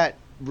 remember that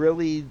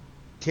really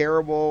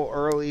terrible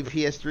early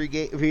PS3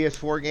 game,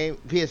 PS4 game,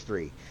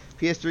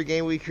 PS3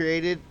 game we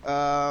created?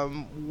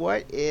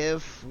 What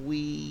if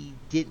we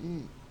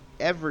didn't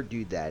ever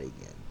do that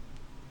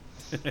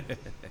again?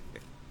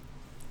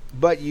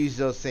 But use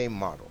those same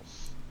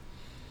models.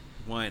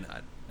 Why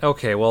not?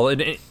 Okay, well,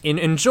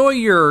 enjoy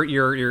your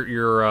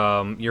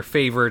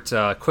favorite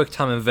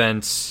QuickTime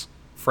Events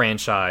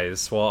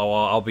franchise. Well,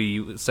 I'll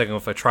be sticking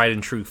with a tried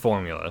and true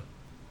formula.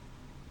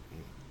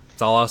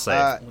 That's all I'll say.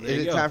 there Is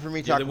you it go. time for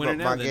me to You're talk the winner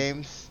about now, my then.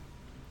 games?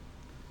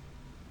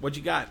 What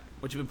you got?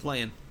 What you been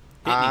playing?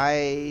 Hit me.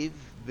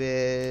 I've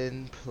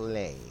been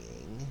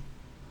playing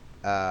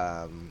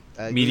a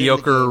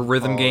Mediocre game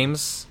rhythm called-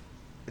 games.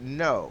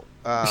 No,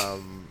 I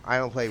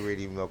don't play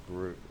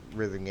mediocre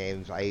rhythm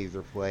games. I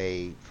either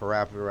play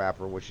Parappa the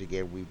Rapper, which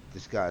again we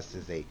discussed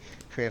is a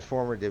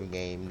transformative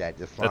game that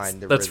defined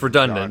the That's rhythm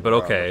redundant, but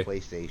genre okay. of the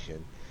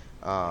PlayStation.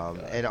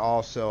 And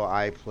also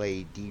I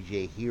play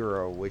DJ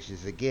Hero, which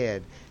is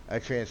again a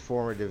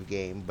transformative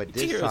game, but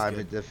this Hero's time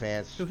good. it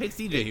defends. Who hates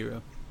DJ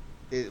Hero?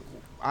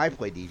 I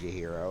play DJ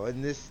Hero,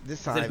 and this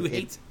time Who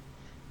hates?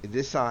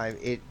 this time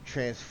it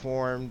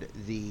transformed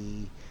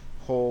the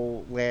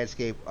whole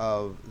landscape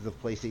of the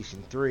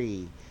PlayStation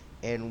 3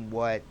 and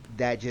what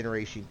that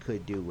generation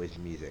could do with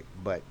music.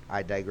 But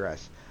I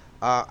digress.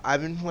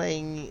 I've been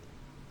playing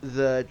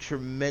the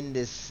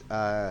tremendous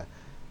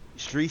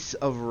Streets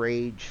of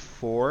Rage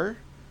 4,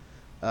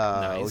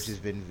 Nice. which has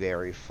been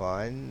very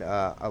fun.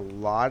 A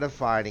lot of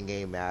fighting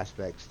game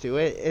aspects to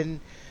it, and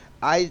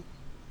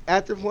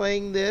after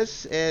playing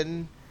this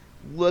and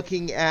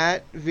looking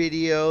at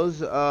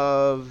videos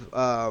of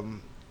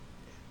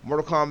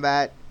Mortal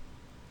Kombat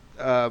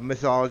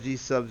Mythology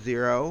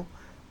Sub-Zero,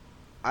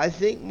 I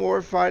think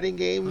more fighting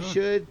games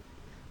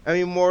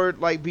more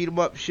like beat 'em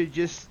up should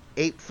just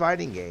ape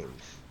fighting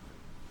games.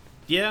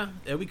 Yeah,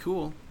 that'd be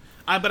cool.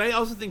 But I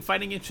also think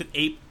fighting games should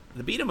ape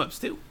the beat 'em ups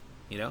too.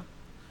 You know,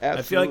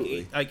 Absolutely.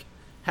 I feel like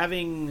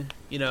having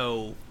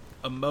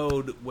a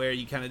mode where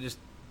you kind of just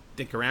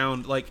dick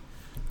around. Like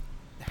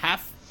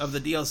half of the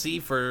DLC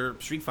for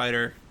Street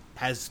Fighter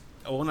has,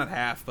 well, not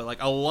half, but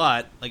like a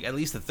lot, like at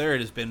least a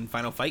third has been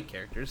Final Fight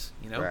characters.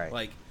 You know, Right.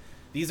 like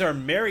these are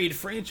married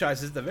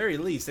franchises at the very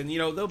least, and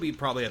there'll be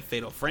probably a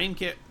Fatal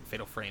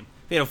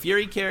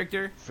Fury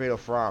character. Fatal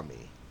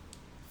Frami.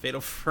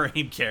 Fatal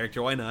Frame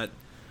character. Why not?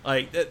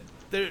 Like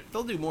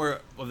they'll do more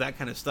of that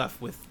kind of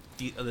stuff with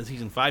the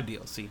season 5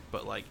 DLC.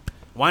 But like,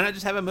 why not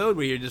just have a mode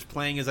where you're just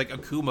playing as like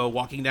Akuma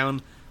walking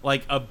down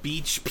like a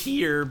beach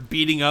pier,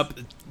 beating up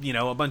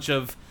a bunch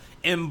of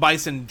M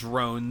Bison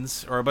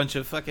drones or a bunch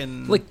of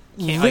fucking literally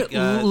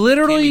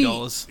Cammy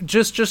dolls.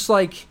 just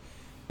like,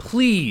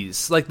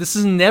 please, like, this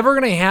is never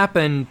gonna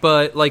happen.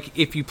 But like,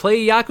 if you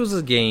play a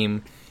Yakuza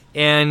game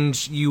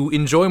and you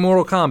enjoy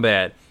Mortal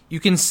Kombat, you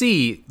can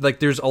see like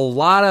there's a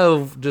lot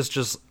of just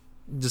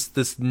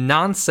this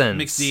nonsense,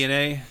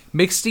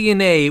 Mixed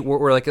DNA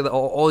where like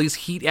all these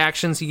heat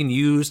actions you can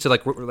use to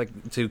like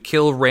to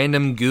kill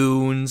random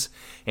goons,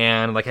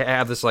 and like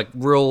have this like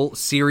real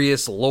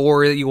serious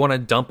lore that you want to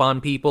dump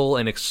on people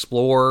and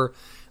explore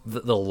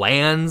the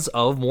lands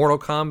of Mortal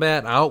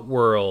Kombat,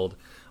 Outworld,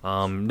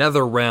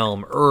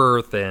 Netherrealm,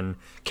 Earth, and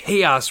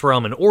Chaos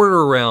Realm and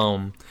Order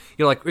Realm.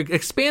 Like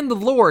expand the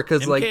lore,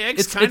 because like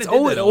it's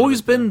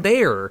always been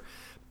there,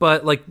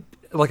 but like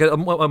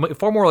a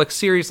far more like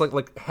serious,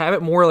 like have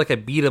it more like a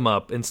beat 'em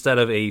up instead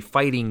of a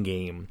fighting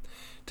game,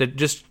 to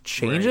just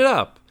change it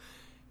up,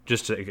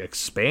 just to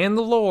expand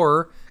the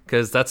lore,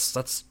 because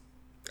that's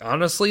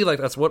honestly like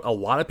that's what a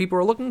lot of people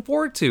are looking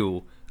forward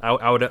to.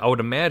 I would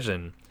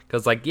imagine,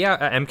 because like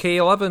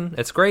MK11,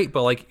 it's great,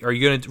 but like, are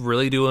you gonna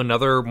really do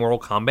another Mortal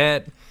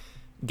Kombat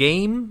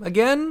game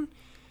again?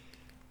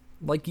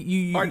 Like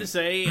you Hard to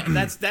say.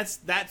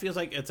 That feels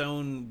like its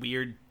own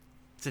weird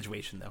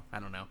situation, though. I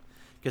don't know,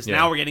 because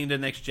now we're getting into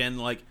next gen.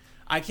 Like,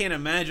 I can't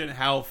imagine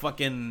how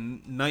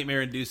fucking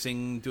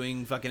nightmare-inducing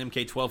doing fucking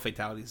MK12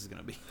 fatalities is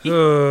gonna be.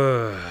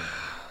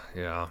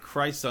 yeah.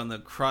 Christ on the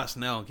cross!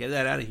 No, get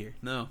that out of here.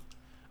 No.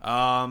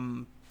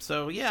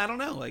 So yeah, I don't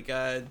know. Like,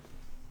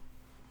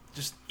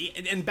 just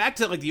and back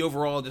to like the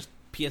overall just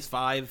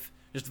PS5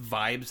 just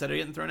vibes that are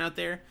getting thrown out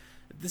there.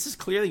 This is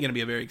clearly going to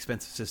be a very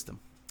expensive system.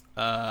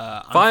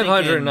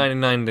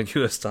 $599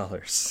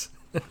 US.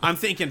 I'm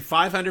thinking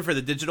 $500 for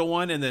the digital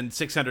one, and then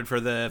 $600 for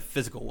the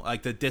physical,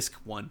 like the disc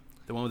one,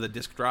 the one with the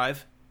disc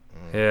drive.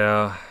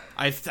 Yeah.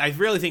 I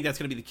really think that's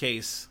going to be the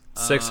case.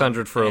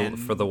 $600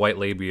 for the white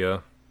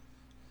labia.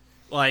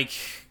 Like,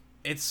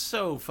 it's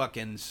so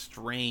fucking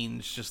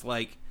strange. Just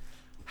like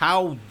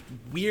how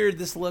weird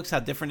this looks, how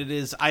different it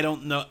is. I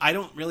don't know. I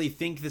don't really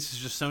think this is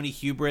just Sony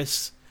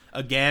hubris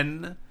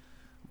again.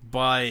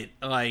 But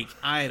like,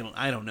 I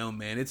don't know,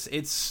 man.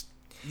 It's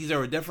these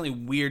are definitely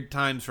weird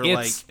times for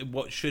like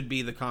what should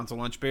be the console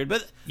launch period.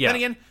 But then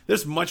again,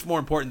 there's much more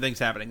important things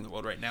happening in the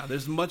world right now.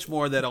 There's much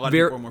more that a lot of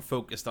people are more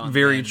focused on.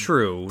 Very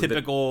true.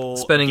 Typical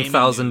spending gaming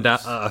news.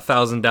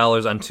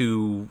 $1,000 on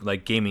two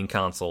like gaming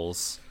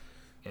consoles.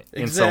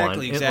 and so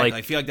on. Exactly. Like,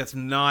 I feel like that's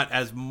not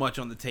as much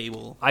on the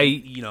table.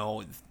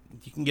 You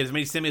can get as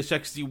many stimulus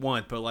checks as you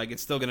want, but like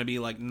it's still going to be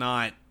like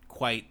not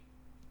quite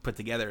put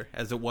together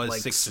as it was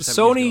like 6 or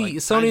 7 years ago.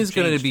 Like, Sony's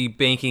going to be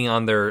banking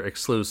on their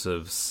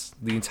exclusives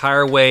the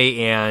entire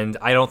way, and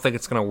I don't think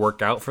it's going to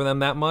work out for them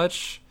that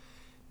much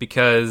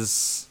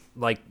because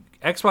like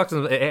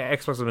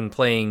Xbox has been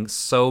playing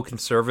so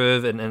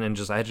conservative and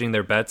just hedging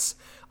their bets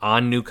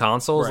on new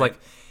consoles. Right. Like,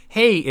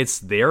 hey, it's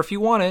there if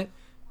you want it.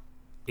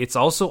 It's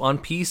also on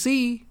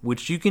PC,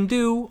 which you can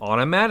do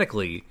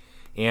automatically.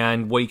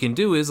 And what you can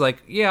do is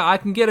like, yeah, I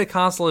can get a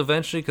console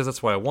eventually because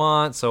that's what I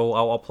want. So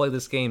I'll play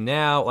this game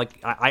now. Like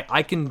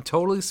I can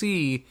totally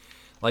see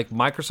like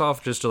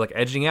Microsoft just like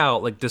edging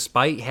out, like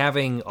despite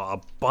having a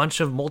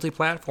bunch of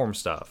multi-platform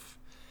stuff,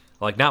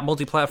 like not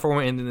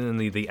multi-platform in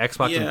the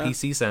Xbox and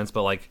PC sense,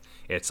 but like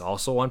it's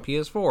also on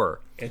PS4.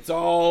 It's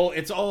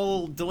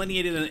all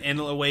delineated in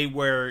a way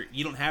where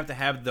you don't have to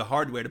have the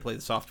hardware to play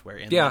the software.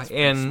 And yeah, that's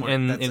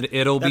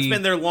that's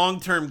been their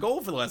long-term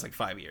goal for the last like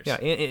 5 years. Yeah,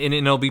 and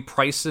it'll be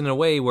priced in a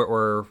way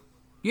where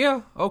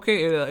yeah,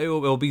 okay,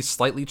 it'll be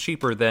slightly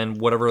cheaper than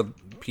whatever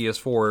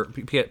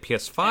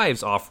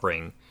PS5's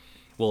offering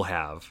will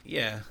have.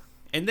 Yeah,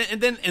 and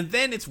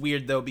then it's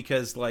weird though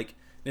because like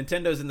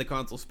Nintendo's in the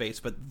console space,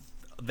 but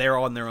they're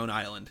on their own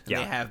island. And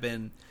they have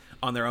been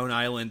on their own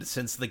island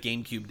since the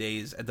GameCube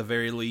days, at the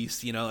very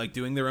least. You know, like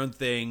doing their own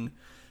thing,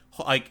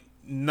 like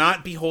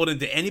not beholden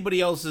to anybody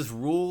else's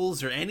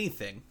rules or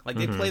anything. Like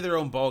they play their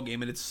own ball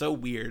game, and it's so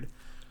weird.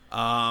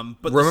 But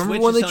remember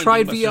when they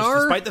tried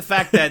VR? Despite the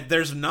fact that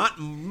there's not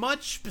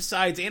much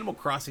besides Animal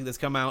Crossing that's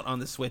come out on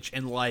the Switch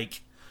in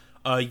like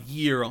a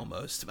year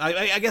almost.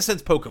 I guess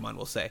since Pokemon,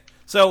 we'll say.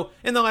 So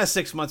in the last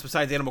 6 months,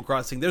 besides Animal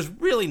Crossing, there's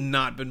really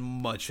not been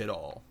much at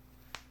all.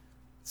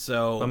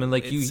 So I mean,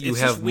 like you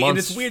have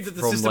months it's weird that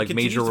the from system like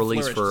major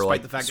release for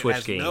like the fact Switch it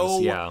has games.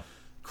 No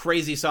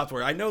crazy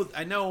software. I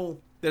know.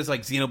 There's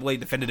like Xenoblade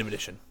Definitive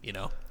Edition, you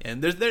know,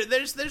 and there's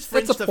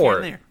fringe stuff here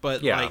and there,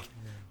 but like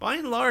by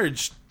and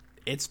large,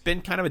 it's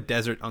been kind of a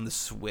desert on the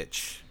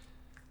Switch.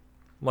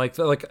 Like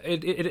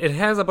it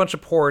has a bunch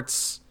of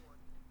ports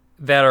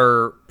that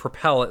are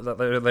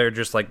they're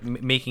just like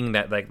making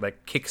that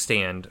like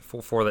kickstand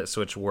for that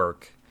Switch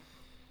work.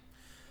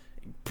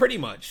 Pretty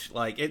much,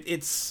 like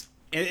it's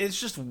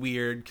just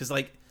weird because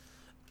like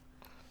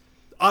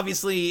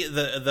obviously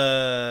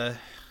the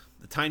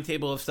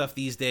timetable of stuff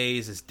these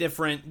days is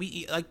different.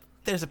 We like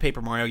there's a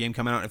Paper Mario game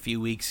coming out in a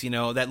few weeks, you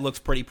know, that looks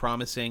pretty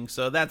promising,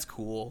 so that's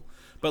cool.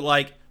 But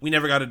like we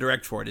never got a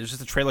direct for it. It was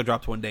just a trailer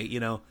dropped one day, you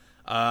know.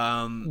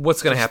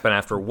 What's going to happen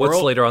after?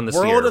 What's later on this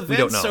year? World events we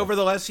don't know. Over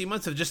the last few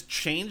months have just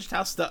changed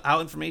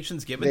how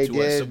information's given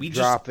to us. So we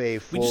drop a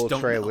full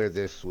trailer know.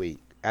 This week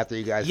after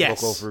you guys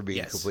spoke over me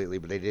completely,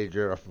 but they did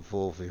drop a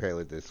full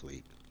trailer this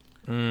week.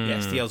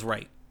 Yes, TL's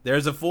right.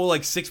 There's a full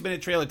like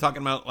 6-minute trailer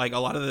talking about like a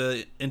lot of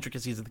the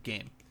intricacies of the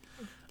game,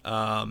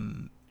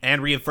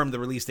 and reaffirmed the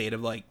release date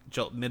of like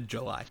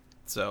mid-July.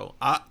 So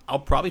I'll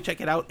probably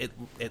check it out.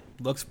 It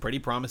looks pretty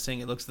promising.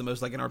 It looks the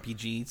most like an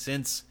RPG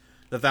since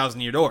the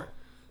Thousand Year Door.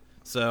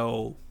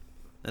 So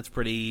that's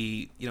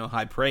pretty, you know,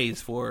 high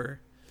praise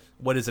for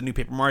what is a new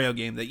Paper Mario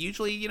game that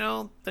usually, you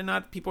know,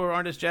 people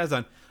aren't as jazzed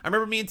on. I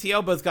remember me and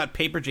TL both got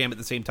Paper Jam at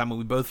the same time, and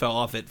we both fell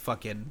off it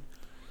fucking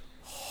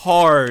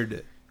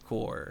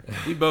hardcore.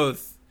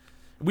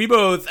 We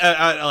both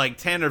like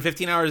 10 or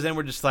 15 hours in,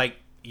 we're just like,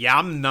 yeah,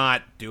 I'm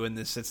not doing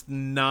this. It's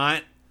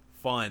not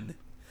fun.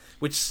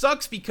 Which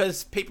sucks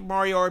because Paper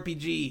Mario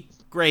RPG,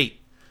 great.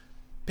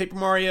 Paper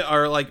Mario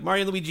or like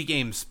Mario and Luigi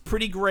games,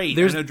 pretty great.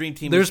 I know Dream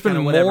Team. There's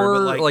been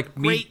whatever, more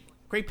but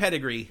great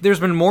pedigree. There's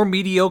been more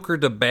mediocre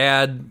to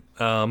bad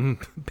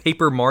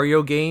Paper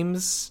Mario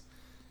games,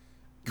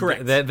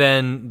 correct,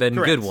 than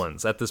good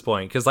ones at this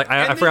point. Because like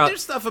I forgot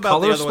there's stuff about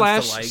Color the other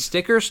Splash, ones to like,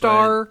 Sticker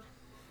Star.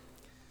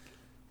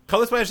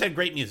 Color Splash had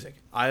great music.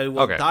 I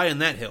will die on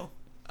that hill.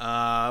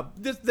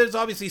 There's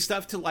obviously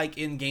stuff to like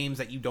in games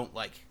that you don't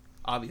like.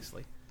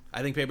 Obviously,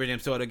 I think Paper Jam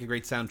still had a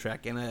great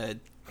soundtrack and a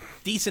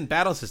decent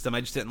battle system.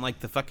 I just didn't like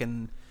the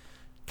fucking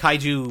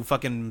kaiju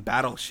fucking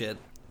battle shit.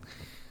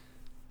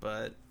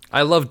 But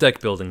I love deck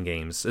building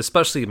games,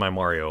 especially my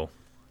Mario.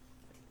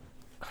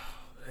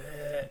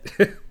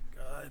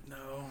 God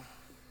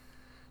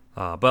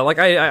no. But like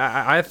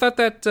I thought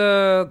that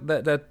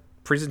that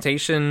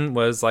presentation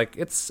was like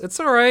it's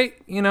all right,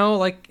 you know,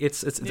 like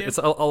it's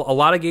a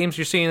lot of games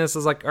you're seeing. This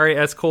is like, all right,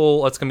 that's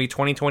cool. It's gonna be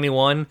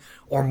 2021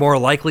 or more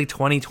likely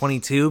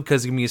 2022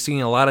 because you're gonna be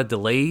seeing a lot of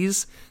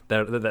delays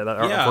that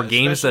are for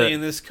games especially that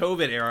in this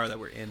COVID era that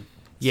we're in.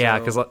 Yeah,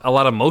 because a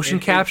lot of motion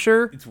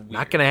capture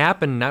not gonna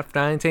happen, not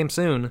anytime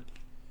soon.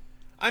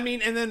 I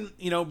mean, and then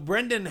you know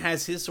Brendan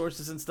has his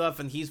sources and stuff,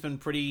 and he's been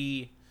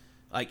pretty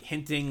like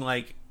hinting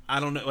like. I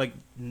don't know, like,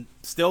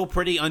 still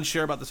pretty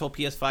unsure about this whole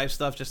PS5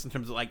 stuff, just in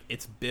terms of, like,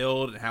 its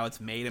build and how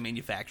it's made and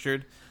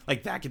manufactured.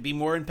 Like, that could be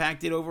more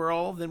impacted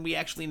overall than we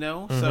actually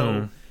know. Mm-hmm.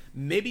 So,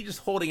 maybe just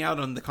holding out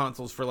on the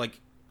consoles for, like,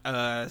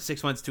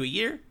 6 months to a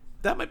year,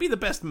 that might be the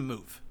best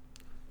move.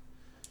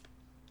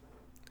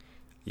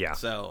 Yeah.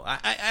 So,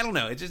 I don't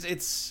know.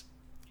 It's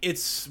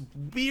it's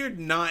weird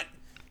not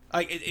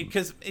like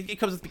because it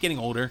comes with getting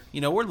older.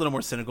 You know, we're a little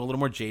more cynical, a little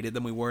more jaded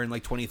than we were in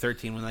like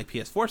 2013 when like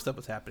PS4 stuff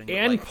was happening. But,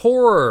 And like,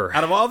 poorer.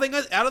 out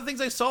of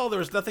things I saw, there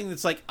was nothing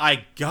that's like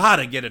I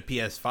gotta get a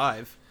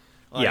PS5.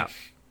 Like, Yeah.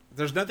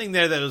 there's nothing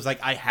there that was like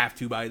I have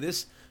to buy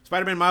this.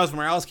 Spider-Man Miles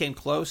Morales came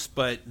close,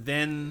 but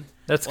then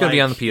That's going to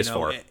be on the you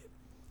PS4. know,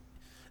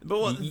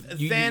 but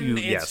then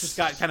it's yes. just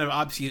got kind of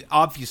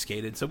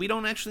obfuscated, so we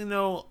don't actually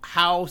know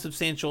how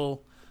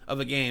substantial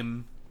of a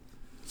game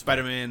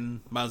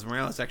Spider-Man Miles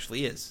Morales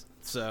actually is.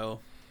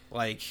 So,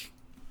 like,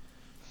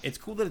 it's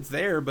cool that it's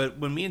there, but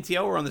when me and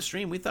TL were on the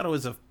stream, we thought it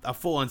was a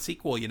full-on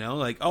sequel, you know?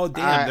 Like, oh,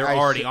 damn, they're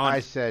already on.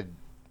 I said,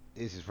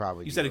 this is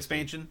probably You DLC. said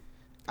expansion?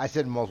 I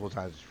said multiple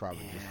times it's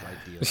probably just like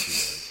DLC or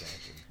expansion.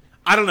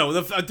 I don't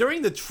know.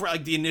 During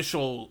the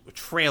initial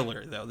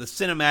trailer, though, the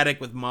cinematic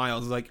with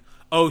Miles, like,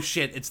 oh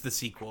shit, it's the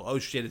sequel. Oh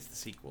shit, it's the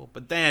sequel.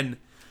 But then,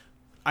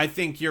 I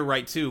think you're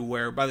right too.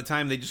 Where by the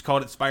time they just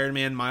called it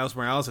Spider-Man Miles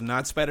Morales and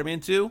not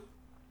Spider-Man 2,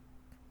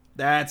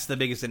 that's the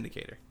biggest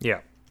indicator. Yeah.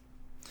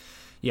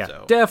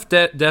 So,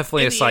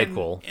 Definitely a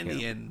sequel. In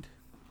the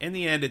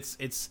end,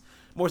 it's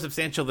more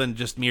substantial than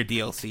just mere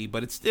DLC,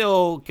 but it's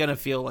still gonna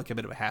feel like a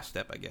bit of a half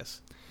step, I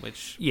guess.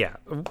 Which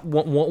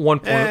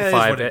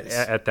 1.5 it is.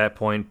 at that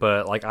point,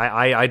 but like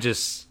I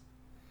just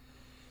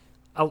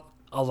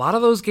a lot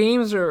of those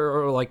games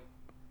are like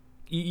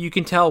you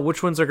can tell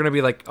which ones are going to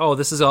be like, oh,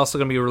 this is also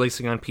going to be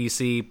releasing on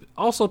PC,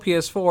 also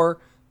PS4,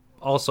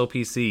 also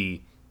PC,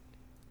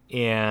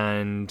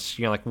 and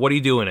you know, like, what are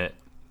you doing it?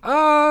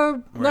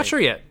 Not sure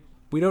yet.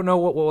 We don't know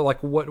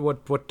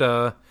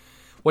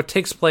what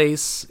takes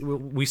place.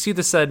 We see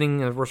the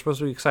setting, and we're supposed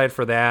to be excited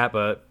for that,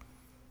 but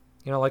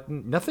you know, like,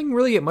 nothing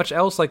really much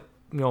else, like,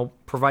 you know,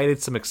 provided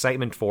some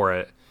excitement for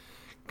it.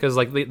 Because,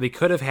 like, they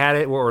could have had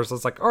it where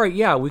it's like, all right,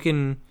 yeah, we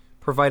can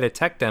provide a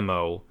tech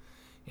demo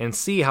and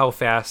see how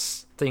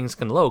fast things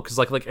can load. Because,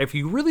 like if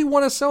you really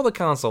want to sell the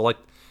console, like,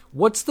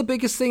 what's the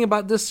biggest thing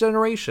about this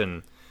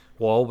generation?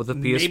 Well, with the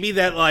PS...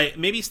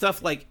 Maybe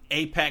stuff like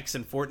Apex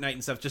and Fortnite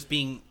and stuff just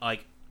being,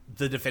 like,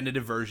 the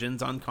definitive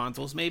versions on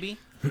consoles, maybe.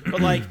 But,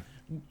 like,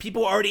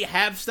 people already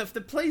have stuff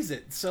that plays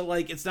it. So,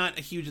 like, it's not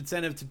a huge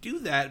incentive to do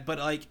that, but,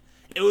 like,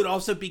 it would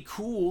also be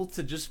cool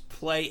to just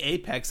play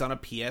Apex on a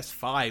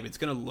PS5. It's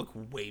going to look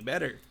way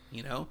better,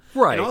 you know?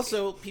 Right. And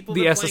also, people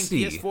The that are playing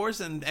SSD.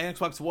 PS4s and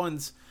Xbox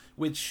Ones,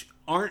 which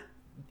aren't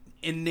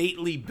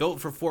innately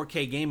built for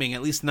 4K gaming,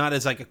 at least not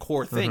as, like, a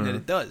core thing that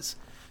it does.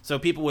 So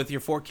people with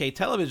your 4K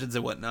televisions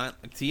and whatnot,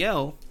 like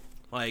TL,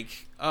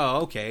 like,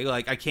 oh, okay,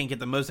 like, I can't get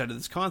the most out of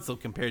this console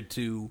compared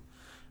to,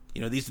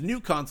 you know, these new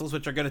consoles,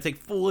 which are going to take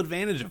full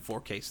advantage of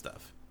 4K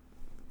stuff.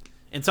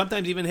 And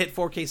sometimes even hit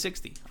 4K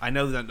 60. I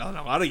know that not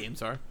a lot of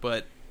games are,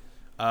 but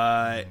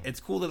it's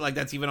cool that, like,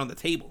 that's even on the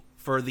table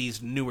for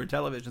these newer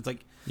televisions.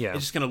 Like, Yeah. it's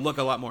just going to look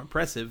a lot more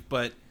impressive,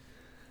 but,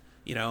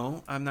 you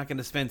know, I'm not going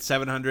to spend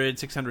 $700,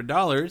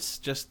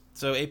 $600 just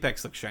so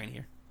Apex looks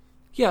shinier.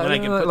 Yeah, When I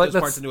can put like, those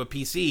parts into a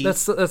PC.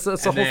 That's the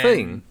whole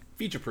thing.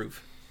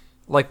 Feature-proof.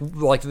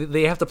 Like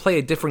they have to play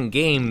a different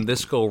game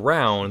this go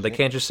round. They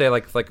can't just say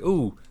like,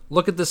 ooh,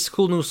 look at this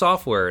cool new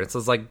software. It's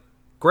like,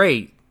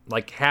 great.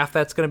 Like, half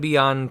that's going to be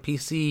on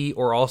PC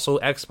or also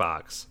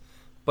Xbox.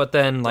 But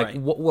then, like,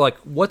 Right.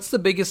 what's the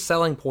biggest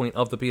selling point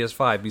of the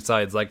PS5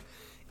 besides, like,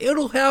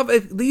 it'll have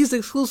these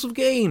exclusive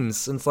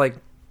games? And it's like,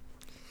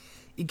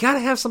 you got to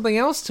have something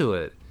else to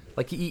it.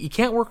 Like, you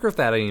can't work with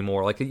that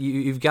anymore. Like,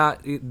 you've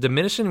got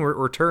diminishing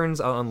returns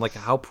on, like,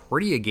 how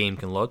pretty a game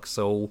can look.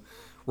 So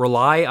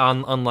rely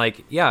on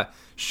like, yeah,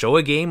 show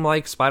a game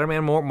like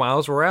Spider-Man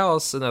Miles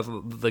Morales and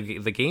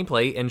the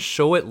gameplay and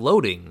show it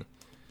loading.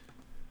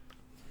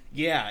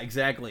 Yeah,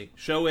 exactly.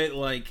 Show it,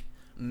 like,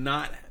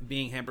 not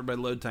being hampered by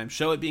load time.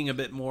 Show it being a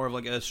bit more of,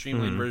 like, a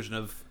streamlined version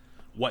of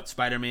what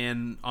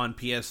Spider-Man on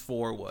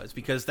PS4 was.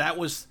 Because that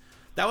was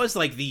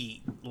like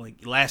the,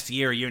 like, last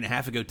year, a year and a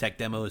half ago tech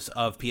demos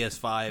of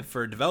PS5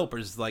 for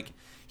developers. Like,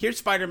 here's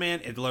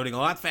Spider-Man. It's loading a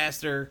lot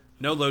faster.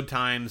 No load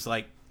times.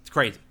 Like, it's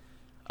crazy.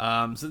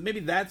 So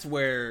maybe that's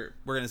where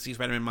we're going to see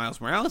Spider-Man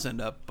Miles Morales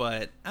end up.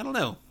 But I don't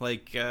know.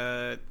 Like,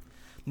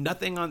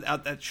 nothing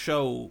out that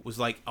show was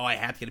like, oh, I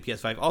have to get a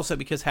PS5. Also,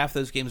 because half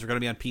those games are going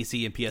to be on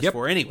PC and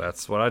PS4 anyway.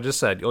 That's what I just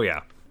said. Oh,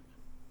 yeah.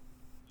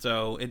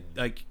 So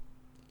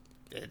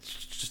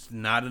it's just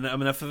not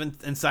enough of an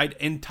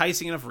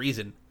enticing enough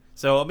reason.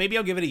 So maybe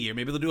I'll give it a year.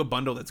 Maybe they'll do a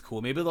bundle that's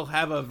cool. Maybe they'll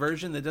have a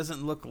version that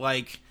doesn't look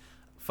like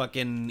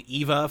fucking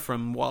Eva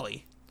from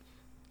WALL-E.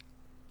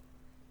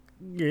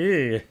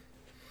 Yeah.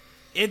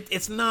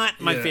 It's not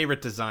my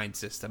favorite design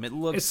system. It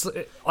looks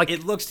like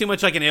it looks too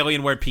much like an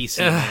Alienware PC.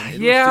 Man.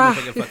 It yeah. looks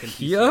too much like a fucking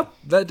PC. Yep.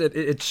 That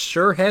it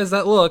sure has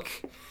that look.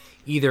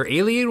 Either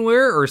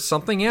Alienware or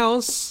something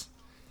else.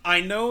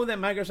 I know that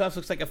Microsoft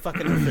looks like a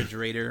fucking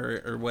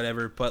refrigerator or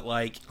whatever, but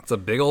like It's a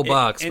big old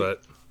box,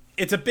 but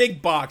it's a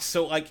big box,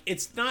 so like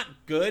it's not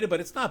good, but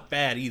it's not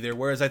bad either.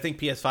 Whereas I think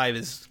PS5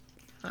 is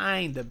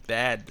kind of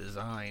bad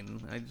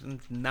design. I'm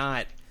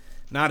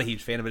not a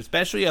huge fan of it,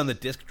 especially on the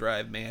disk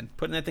drive, man.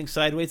 Putting that thing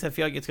sideways, I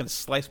feel like it's going to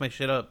slice my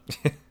shit up.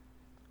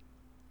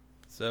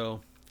 So,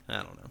 I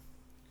don't know.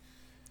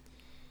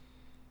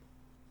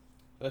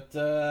 But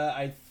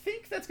I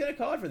think that's going to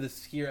call it for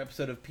this here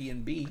episode of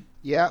P&B.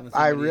 Yeah, Unless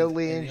I anybody has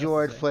really anything else to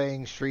enjoyed say.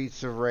 playing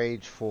Streets of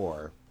Rage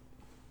 4.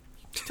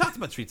 You talked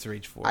about Streets of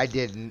Rage 4. I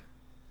didn't.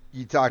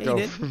 You talked Yeah,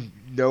 you over.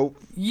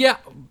 Nope. Yeah,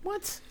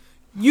 What?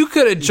 you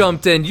could have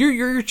jumped in.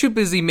 You're too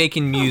busy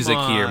making music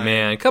here, on.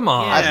 man. Come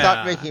on. Yeah. I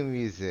stopped making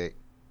music.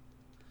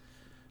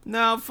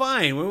 No,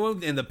 fine. We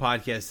won't end the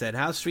podcast then.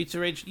 How's Streets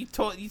of Rage? You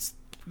talking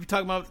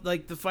about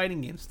like the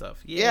fighting game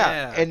stuff.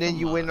 Yeah. And then come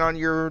you went on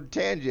your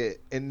tangent,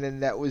 and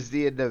then that was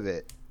the end of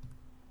it.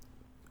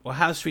 Well,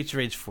 how's Streets of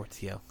Rage 4,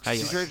 Tio? How you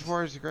Streets of Rage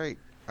 4 is great.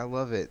 I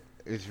love it.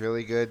 It's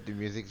really good. The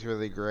music's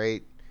really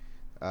great.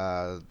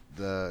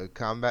 The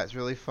combat's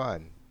really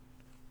fun.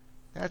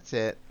 That's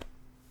it.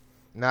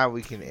 Now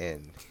we can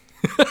end.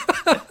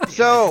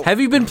 So, Have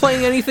you been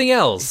playing anything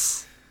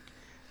else?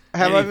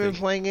 have I been anything?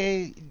 playing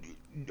any...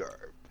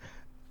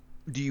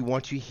 Do you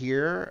want to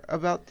hear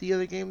about the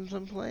other games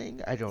I'm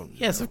playing? I don't know.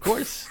 Yes, of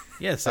course.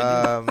 Yes,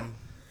 I do.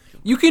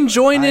 You can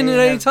join in I at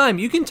any have- time.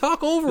 You can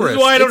talk over This us. is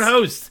why I don't It's-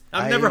 host.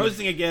 I'm never I've-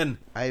 hosting again.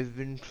 I've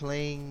been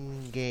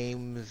playing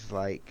games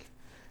like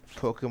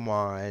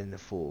Pokemon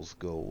Fool's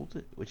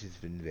Gold, which has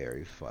been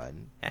very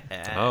fun.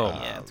 Oh.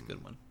 Yeah, it's a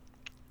good one.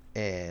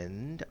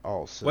 And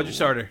also... What's your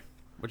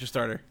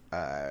starter?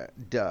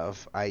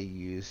 Dove, I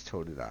use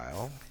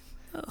Totodile.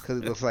 Oh. Because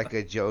it looks like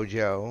a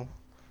JoJo.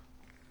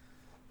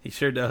 He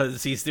sure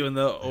does. He's doing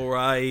the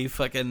Ori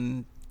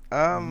fucking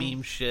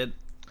meme shit.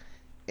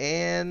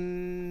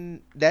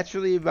 And that's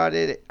really about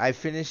it. I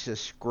finished a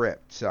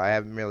script, so I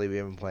haven't really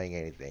been playing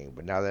anything.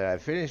 But now that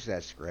I've finished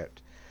that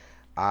script,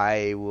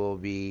 I will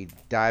be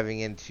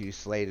diving into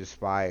Slay the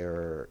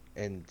Spire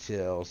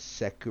until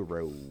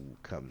Sekiro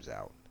comes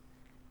out.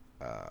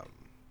 Not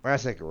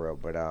Sekiro,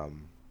 but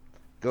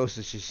Ghost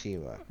of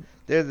Tsushima.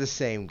 They're the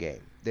same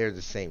game. They're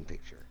the same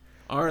picture.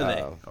 Are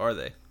they? Are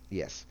they?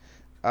 Yes.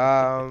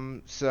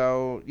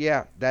 So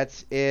yeah,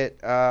 that's it.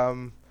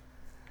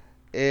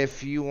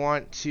 If you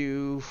want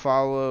to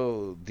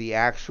follow the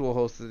actual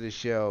host of the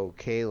show,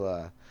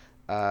 Kayla,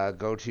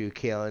 go to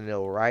Kayla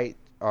Nil Wright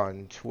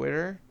on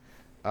Twitter.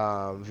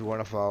 If you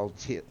want to follow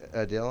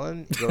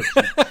Dylan, go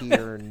to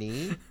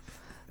Tierney.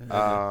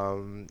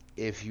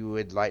 If you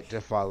would like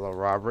to follow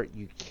Robert,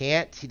 you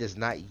can't. He does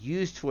not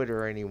use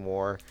Twitter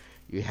anymore.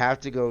 You have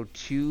to go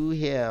to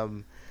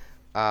him.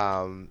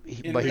 But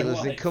he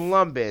lives in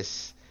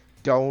Columbus.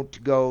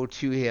 Don't go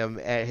to him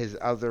at his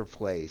other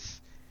place.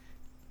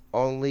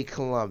 Only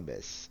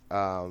Columbus.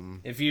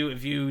 If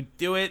you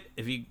do it,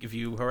 if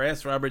you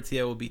harass Robert,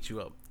 Tio will beat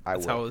you up.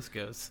 That's how this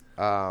goes.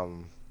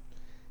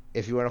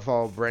 If you want to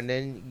follow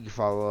Brendan, you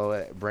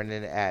follow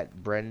Brendan at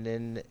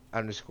Brendan_LH.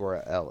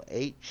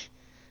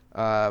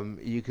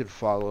 You could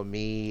follow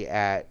me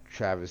at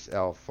Travis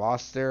L.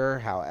 Foster.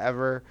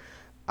 However,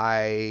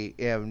 I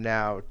am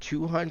now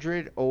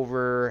 200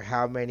 over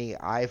how many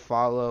I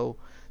follow,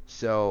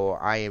 so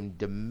I am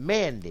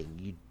demanding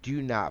you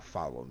do not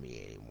follow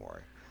me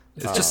anymore.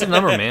 It's just a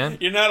number, man.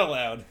 You're not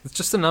allowed. It's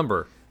just a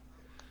number.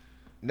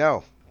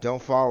 No, don't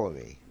follow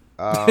me.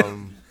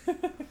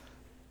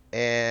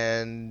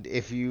 And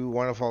if you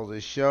want to follow the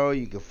show,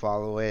 you can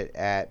follow it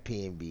at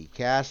PNB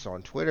Cast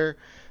on Twitter.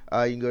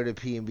 You can go to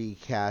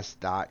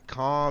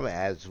pnbcast.com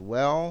as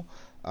well.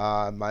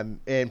 And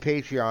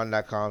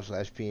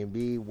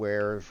patreon.com/PNB,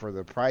 where for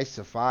the price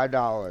of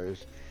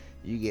 $5,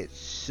 you get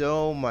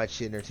so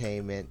much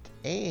entertainment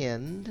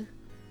and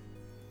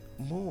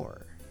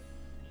more.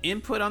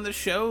 Input on the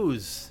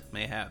shows,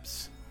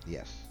 mayhaps.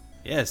 Yes.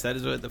 Yes, that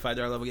is what the $5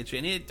 level gets you.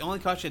 And it only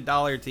costs you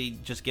 $1 to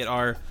just get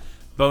our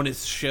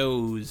bonus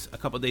shows a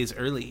couple days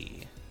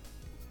early.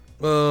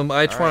 I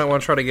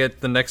want to try to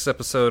get the next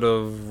episode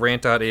of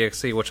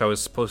Rant.exe, which I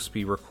was supposed to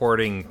be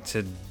recording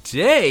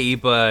today,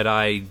 but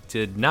I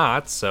did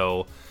not,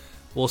 so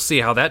we'll see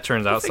how that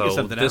turns out. figure So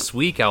something this out.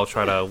 week I'll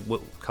try to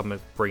come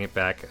and bring it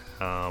back,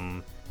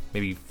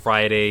 maybe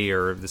Friday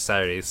or the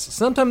Saturdays.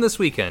 Sometime this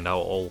weekend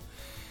I'll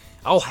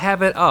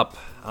have it up.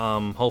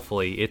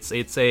 Hopefully, it's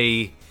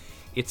a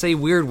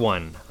weird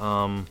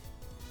one.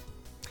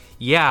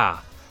 Yeah.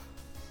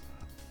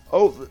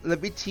 Oh,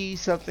 let me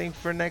tease something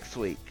for next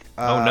week.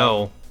 Oh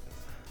no.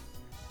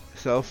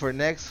 So for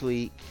next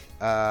week,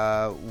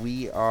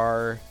 we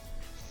are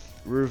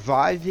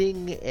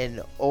reviving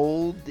an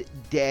old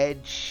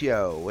dead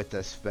show with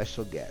a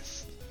special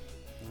guest.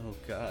 Oh,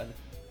 God.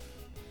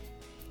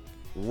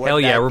 What Hell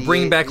yeah, that we're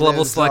bringing back Level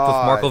lives Select with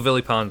on. Marco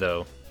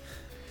Villipondo.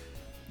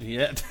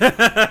 Yeah.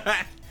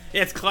 Yeah,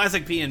 it's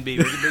classic P&B.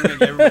 We're bringing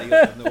back everybody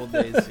up in the old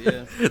days.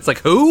 Yeah. It's like,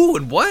 who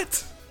and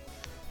what?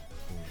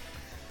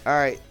 All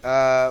right,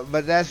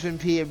 but that's been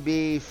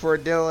P&B. For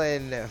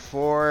Dylan,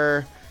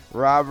 for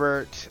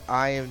Robert,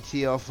 I am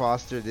T.L.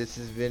 Foster. This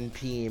has been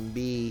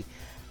P&B.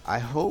 I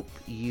hope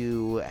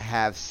you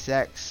have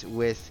sex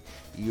with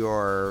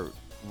your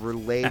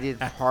related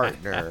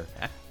partner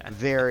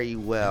very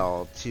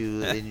well to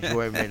the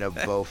enjoyment of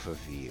both of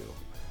you.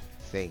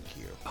 Thank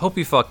you. Hope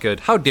you fuck good.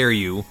 How dare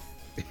you?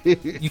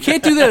 You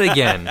can't do that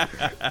again.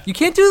 You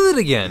can't do that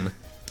again.